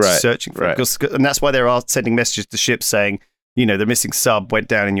scanning and searching for it. And that's why they are sending messages to ships saying, the missing sub went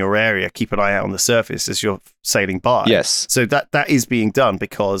down in your area. Keep an eye out on the surface as you're sailing by. Yes. So that is being done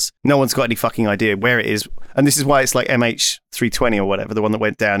because no one's got any fucking idea where it is. And this is why it's like MH320 or whatever, the one that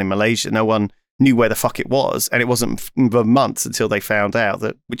went down in Malaysia. No one knew where the fuck it was. And it wasn't for months until they found out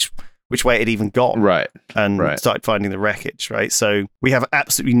that which way it had even gone. And started finding the wreckage, right? So we have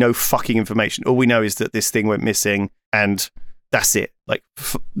absolutely no fucking information. All we know is that this thing went missing and that's it. Like,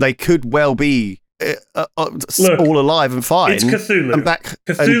 they could well be all alive and fine. It's Cthulhu. And back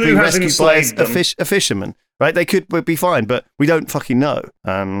Cthulhu and being has rescued by enslaved a fisherman, right? They could be fine, but we don't fucking know.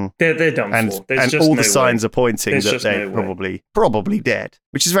 They're done and, for. There's and just all no the signs way. are pointing There's that they're probably dead,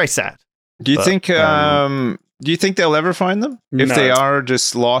 which is very sad. Do you think they'll ever find them? If they are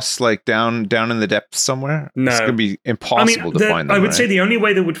just lost, like down in the depths somewhere? No. It's going to be impossible to find them. I would say the only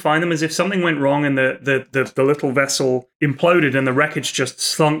way they would find them is if something went wrong and the little vessel imploded and the wreckage just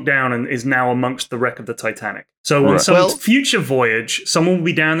sunk down and is now amongst the wreck of the Titanic. So on some future voyage, someone will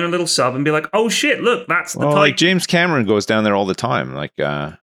be down their little sub and be like, oh shit, look, that's the Titanic. Like James Cameron goes down there all the time. Like,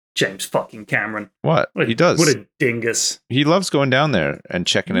 James fucking Cameron. What? He does. What a dingus. He loves going down there and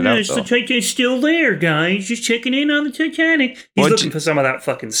checking it out, though. The Titanic's still there, guys. Just checking in on the Titanic. He's looking for some of that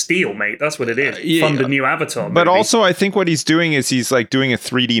fucking steel, mate. That's what it is. Fund a new Avatar movie. But also, I think what he's doing is he's like doing a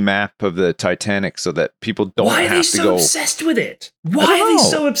 3D map of the Titanic so that people don't have to go. Why are they so obsessed with it? Why are they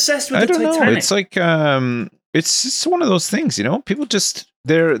so obsessed with the Titanic? I don't know. It's like, it's just one of those things, People just,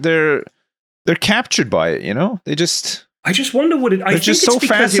 they're captured by it, They just... I just wonder what it. I think just it's so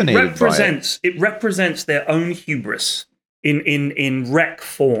because fascinated it represents their own hubris in wreck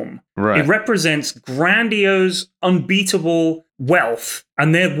form. Right. It represents grandiose, unbeatable wealth,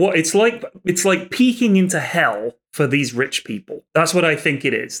 and it's like peeking into hell for these rich people. That's what I think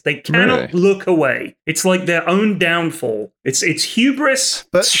it is. They cannot look away. It's like their own downfall. It's hubris.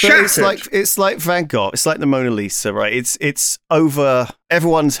 But it's like Van Gogh. It's like the Mona Lisa, right? It's over.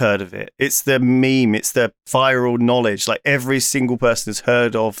 Everyone's heard of it. It's the meme. It's the viral knowledge. Like every single person has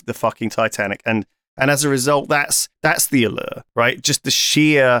heard of the fucking Titanic, and as a result, that's the allure, right? Just the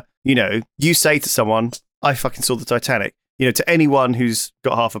sheer, you say to someone, "I fucking saw the Titanic." To anyone who's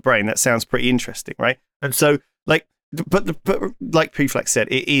got half a brain, that sounds pretty interesting, right? And so, like, but like Preflex said,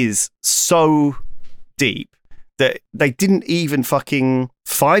 it is so deep that they didn't even fucking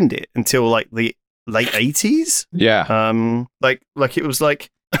find it until like the late 80s. Yeah. Like it was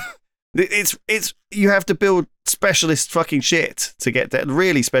like it's you have to build specialist fucking shit to get there,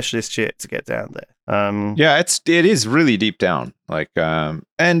 really specialist shit to get down there. Yeah, it is really deep down. Like, and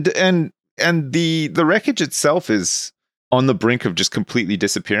the wreckage itself is on the brink of just completely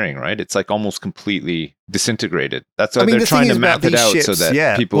disappearing, right? It's like almost completely disintegrated. That's why they're trying to map it out so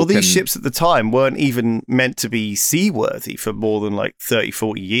that people these ships at the time weren't even meant to be seaworthy for more than like 30,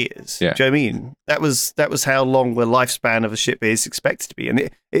 40 years. Yeah. Do you know what I mean? That was how long the lifespan of a ship is expected to be.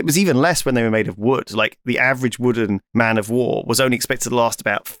 And it was even less when they were made of wood. Like the average wooden man of war was only expected to last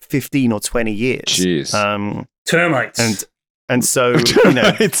about 15 or 20 years. Jeez. Termites. And so,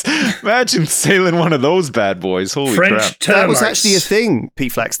 imagine sailing one of those bad boys. Holy French crap. termites. That was actually a thing,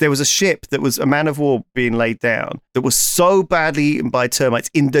 P-Flax. There was a ship that was a man of war being laid down that was so badly eaten by termites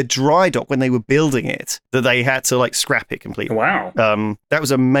in the dry dock when they were building it that they had to scrap it completely. Wow. That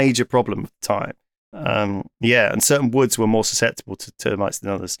was a major problem at the time. And certain woods were more susceptible to termites than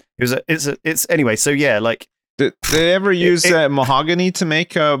others. It's anyway. So yeah, Did they ever use mahogany to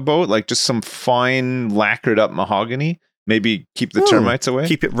make a boat? Like just some fine lacquered up mahogany? Maybe keep the termites away?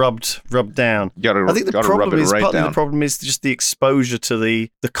 Keep it rubbed down. I think the problem is right down. The problem is just the exposure to the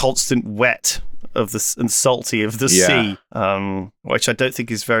constant wet of and salty of the sea, which I don't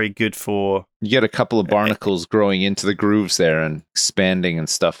think is very good for. You get a couple of barnacles growing into the grooves there and expanding and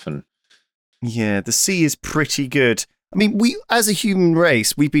stuff. And yeah, the sea is pretty good. I mean, we, as a human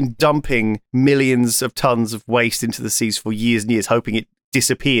race, we've been dumping millions of tons of waste into the seas for years and years, hoping it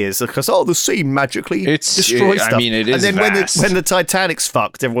disappears because the sea magically destroys stuff. I mean, it is. And then vast. when the Titanic's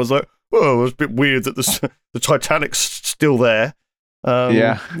fucked, everyone's like, "Oh, it's a bit weird that the Titanic's still there."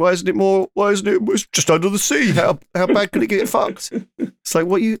 Why isn't it more? Why isn't it? It's just under the sea. How bad could it get fucked? It's like,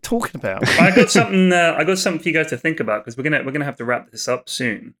 what are you talking about? I got something. I got something for you guys to think about because we're gonna have to wrap this up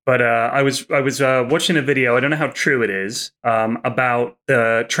soon. But I was watching a video. I don't know how true it is about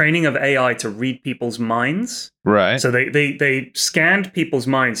the training of AI to read people's minds. Right. So they scanned people's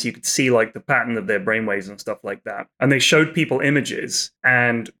minds so you could see the pattern of their brainwaves and stuff like that. And they showed people images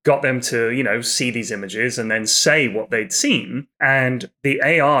and got them to, see these images and then say what they'd seen. And the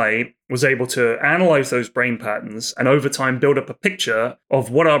AI was able to analyze those brain patterns and over time build up a picture of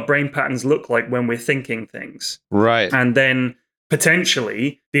what our brain patterns look like when we're thinking things. Right. And then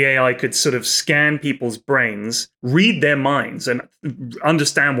potentially the AI could sort of scan people's brains, read their minds and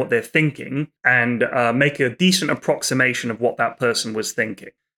understand what they're thinking and make a decent approximation of what that person was thinking,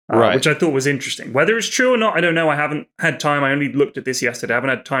 which I thought was interesting. Whether it's true or not, I don't know. I haven't had time. I only looked at this yesterday. I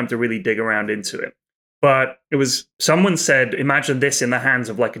haven't had time to really dig around into it. But someone said, imagine this in the hands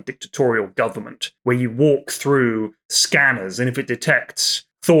of a dictatorial government where you walk through scanners and if it detects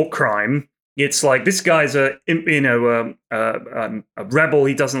thought crime, it's like this guy's a rebel.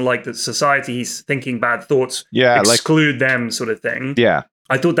 He doesn't like the society. He's thinking bad thoughts. Yeah, exclude them, sort of thing. Yeah,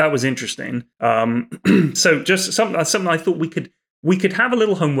 I thought that was interesting. So just something I thought we could have a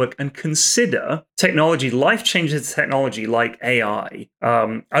little homework and consider technology, life-changing technology like AI.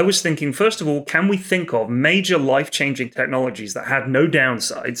 I was thinking, first of all, can we think of major life-changing technologies that had no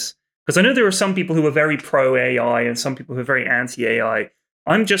downsides? Because I know there are some people who are very pro-AI and some people who are very anti-AI.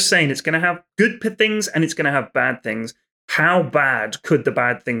 I'm just saying it's going to have good things and it's going to have bad things. How bad could the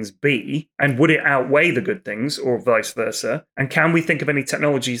bad things be? And would it outweigh the good things or vice versa? And can we think of any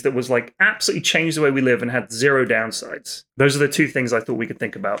technologies that was absolutely changed the way we live and had zero downsides? Those are the two things I thought we could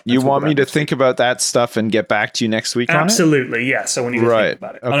think about. You want me to think about that stuff and get back to you next week on it? Absolutely, yes. I want you to think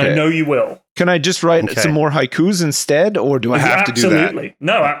about it. Okay. And I know you will. Can I just write some more haikus instead, or do I have to do that? Absolutely.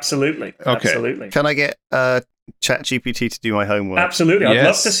 No, absolutely. Okay. Absolutely. Can I get ChatGPT to do my homework? Absolutely. I'd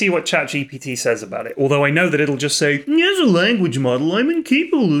love to see what ChatGPT says about it. Although I know that it'll just say, here's a language model. I'm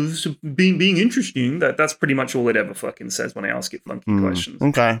incapable of being interesting. That's pretty much all it ever fucking says when I ask it funky questions.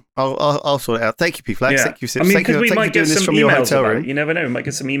 Okay. I'll sort it out. Thank you, P-Flax. Yeah. Thank you. I mean, because we might get some emails about room. it. You never know. We might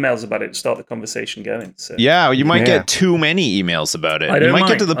get some emails about it to start the conversation going. So. Yeah, you might get too many emails about it. You might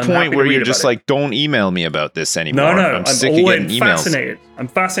get to the point where you're just don't email me about this anymore. No, I'm sick of getting emails. Fascinated. I'm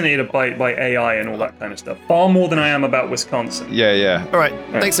fascinated by AI and all that kind of stuff. Far more than I am about Wisconsin. Yeah. All right.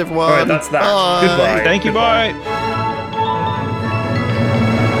 Thanks, everyone. All right, that's that. Bye. Goodbye. Thank you. Bye.